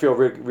gate, I'm going to feel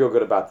real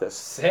good about this.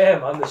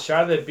 Sam, on the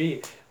Charlotte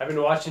beat, I've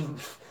been watching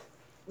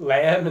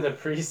Lamb in the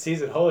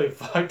preseason. Holy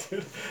fuck,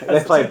 dude.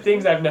 That's two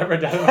things I've never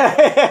done.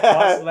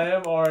 Watch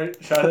Lamb or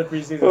Charlotte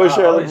preseason. Or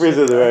Charlotte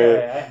preseason,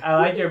 right. I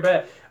like your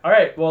bet. All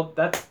right, well,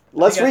 that's...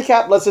 Let's just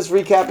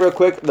recap real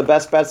quick the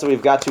best bets that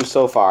we've got to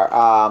so far.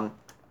 I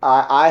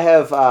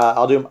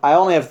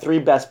only have 3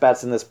 best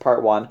bets in this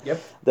part 1.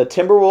 Yep. The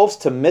Timberwolves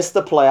to miss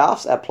the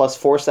playoffs at plus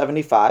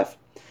 475.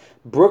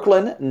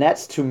 Brooklyn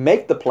Nets to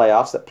make the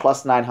playoffs at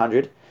plus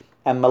 900.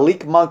 And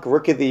Malik Monk,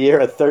 Rookie of the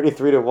Year at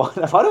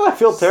 33-1. Why do I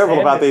feel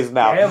terrible about these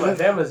now?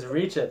 Sam was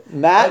reaching.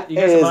 Matt, you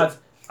want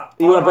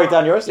to break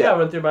down yours? Yeah, I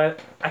went through mine.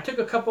 I took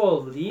a couple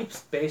of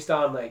leaps based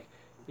on,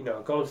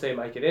 Golden State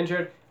might get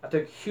injured. I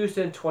took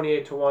Houston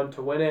 28-1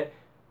 to win it.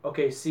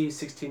 OKC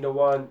 16-1.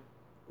 A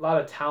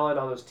lot of talent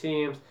on those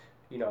teams.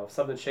 If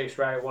something shakes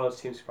right, one of those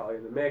teams is probably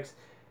in the mix.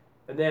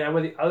 And then I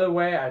went the other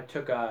way. I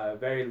took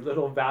very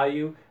little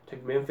value.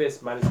 Took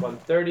Memphis minus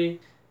 130.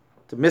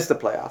 To miss the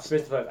playoffs.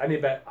 I need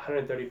to bet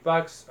 $130.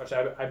 Or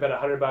sorry, I bet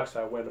 $100,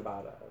 so I win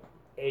about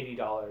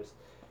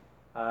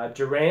 $80.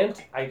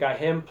 Durant, I got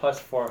him plus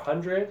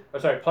 400. Or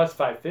sorry, plus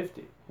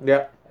 550.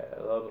 Yep.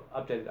 A little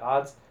updated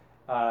odds.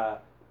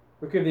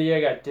 Rookie of the Year,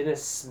 I got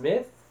Dennis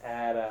Smith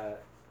at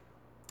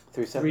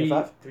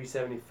 375.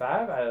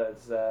 375.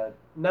 It's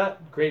not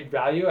great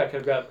value. I could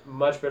have got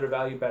much better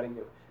value betting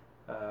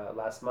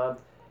last month.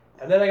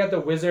 And then I got the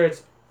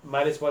Wizards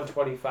minus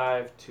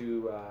 125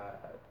 to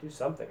do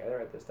something. I didn't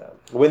write this down.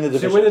 Win the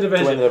division. To win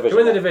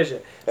the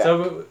division. Yeah.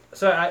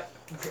 So I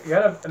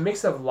got a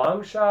mix of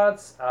long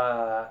shots,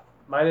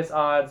 minus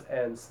odds,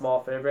 and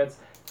small favorites.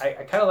 I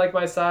kind of like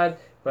my side,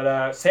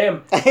 but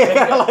Sam. I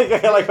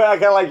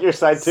kind of like your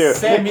side too.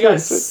 Sam, you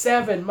got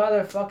 7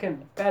 motherfucking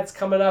bets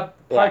coming up.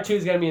 Part 2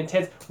 is gonna be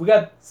intense.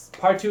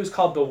 Part 2 is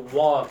called the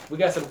Wonk. We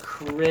got some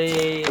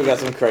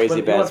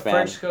crazy. bets,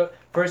 man.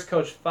 First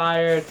coach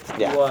fired.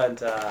 Yeah. You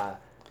want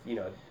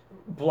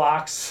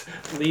blocks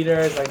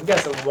leaders. Like we got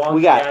some wonky.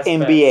 We got ass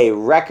NBA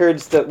bets.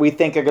 records that we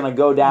think are going to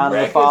go down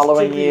Records the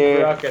following to be year.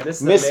 broken.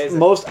 This is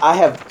amazing. I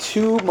have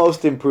 2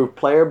 most improved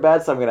player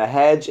bets. I'm going to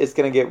hedge. It's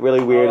going to get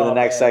really weird in the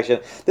next section.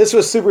 This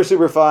was super,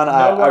 super fun.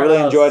 I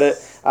really enjoyed it.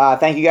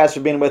 Thank you guys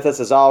for being with us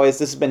as always.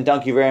 This has been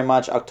Dunk You Very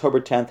Much, October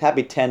 10th.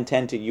 Happy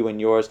 10/10 to you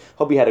and yours.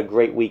 Hope you had a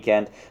great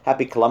weekend.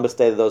 Happy Columbus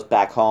Day to those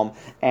back home.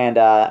 And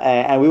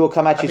we will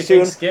come at you soon.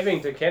 Happy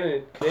Thanksgiving to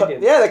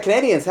Canadians. Yeah, the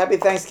Canadians. Happy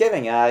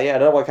Thanksgiving. I don't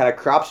know what kind of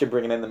crops you're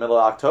bringing in the middle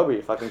of October,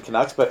 you fucking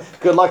Canucks. But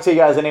good luck to you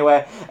guys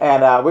anyway.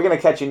 And we're going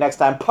to catch you next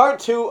time. Part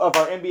 2 of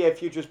our NBA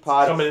Futures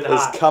Pod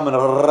is coming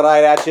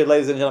right at you,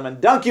 ladies and gentlemen.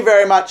 Dunk You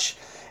Very Much.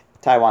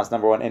 Taiwan's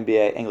 #1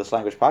 NBA English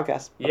language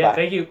podcast. Yeah,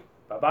 thank you.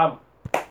 Bye-bye.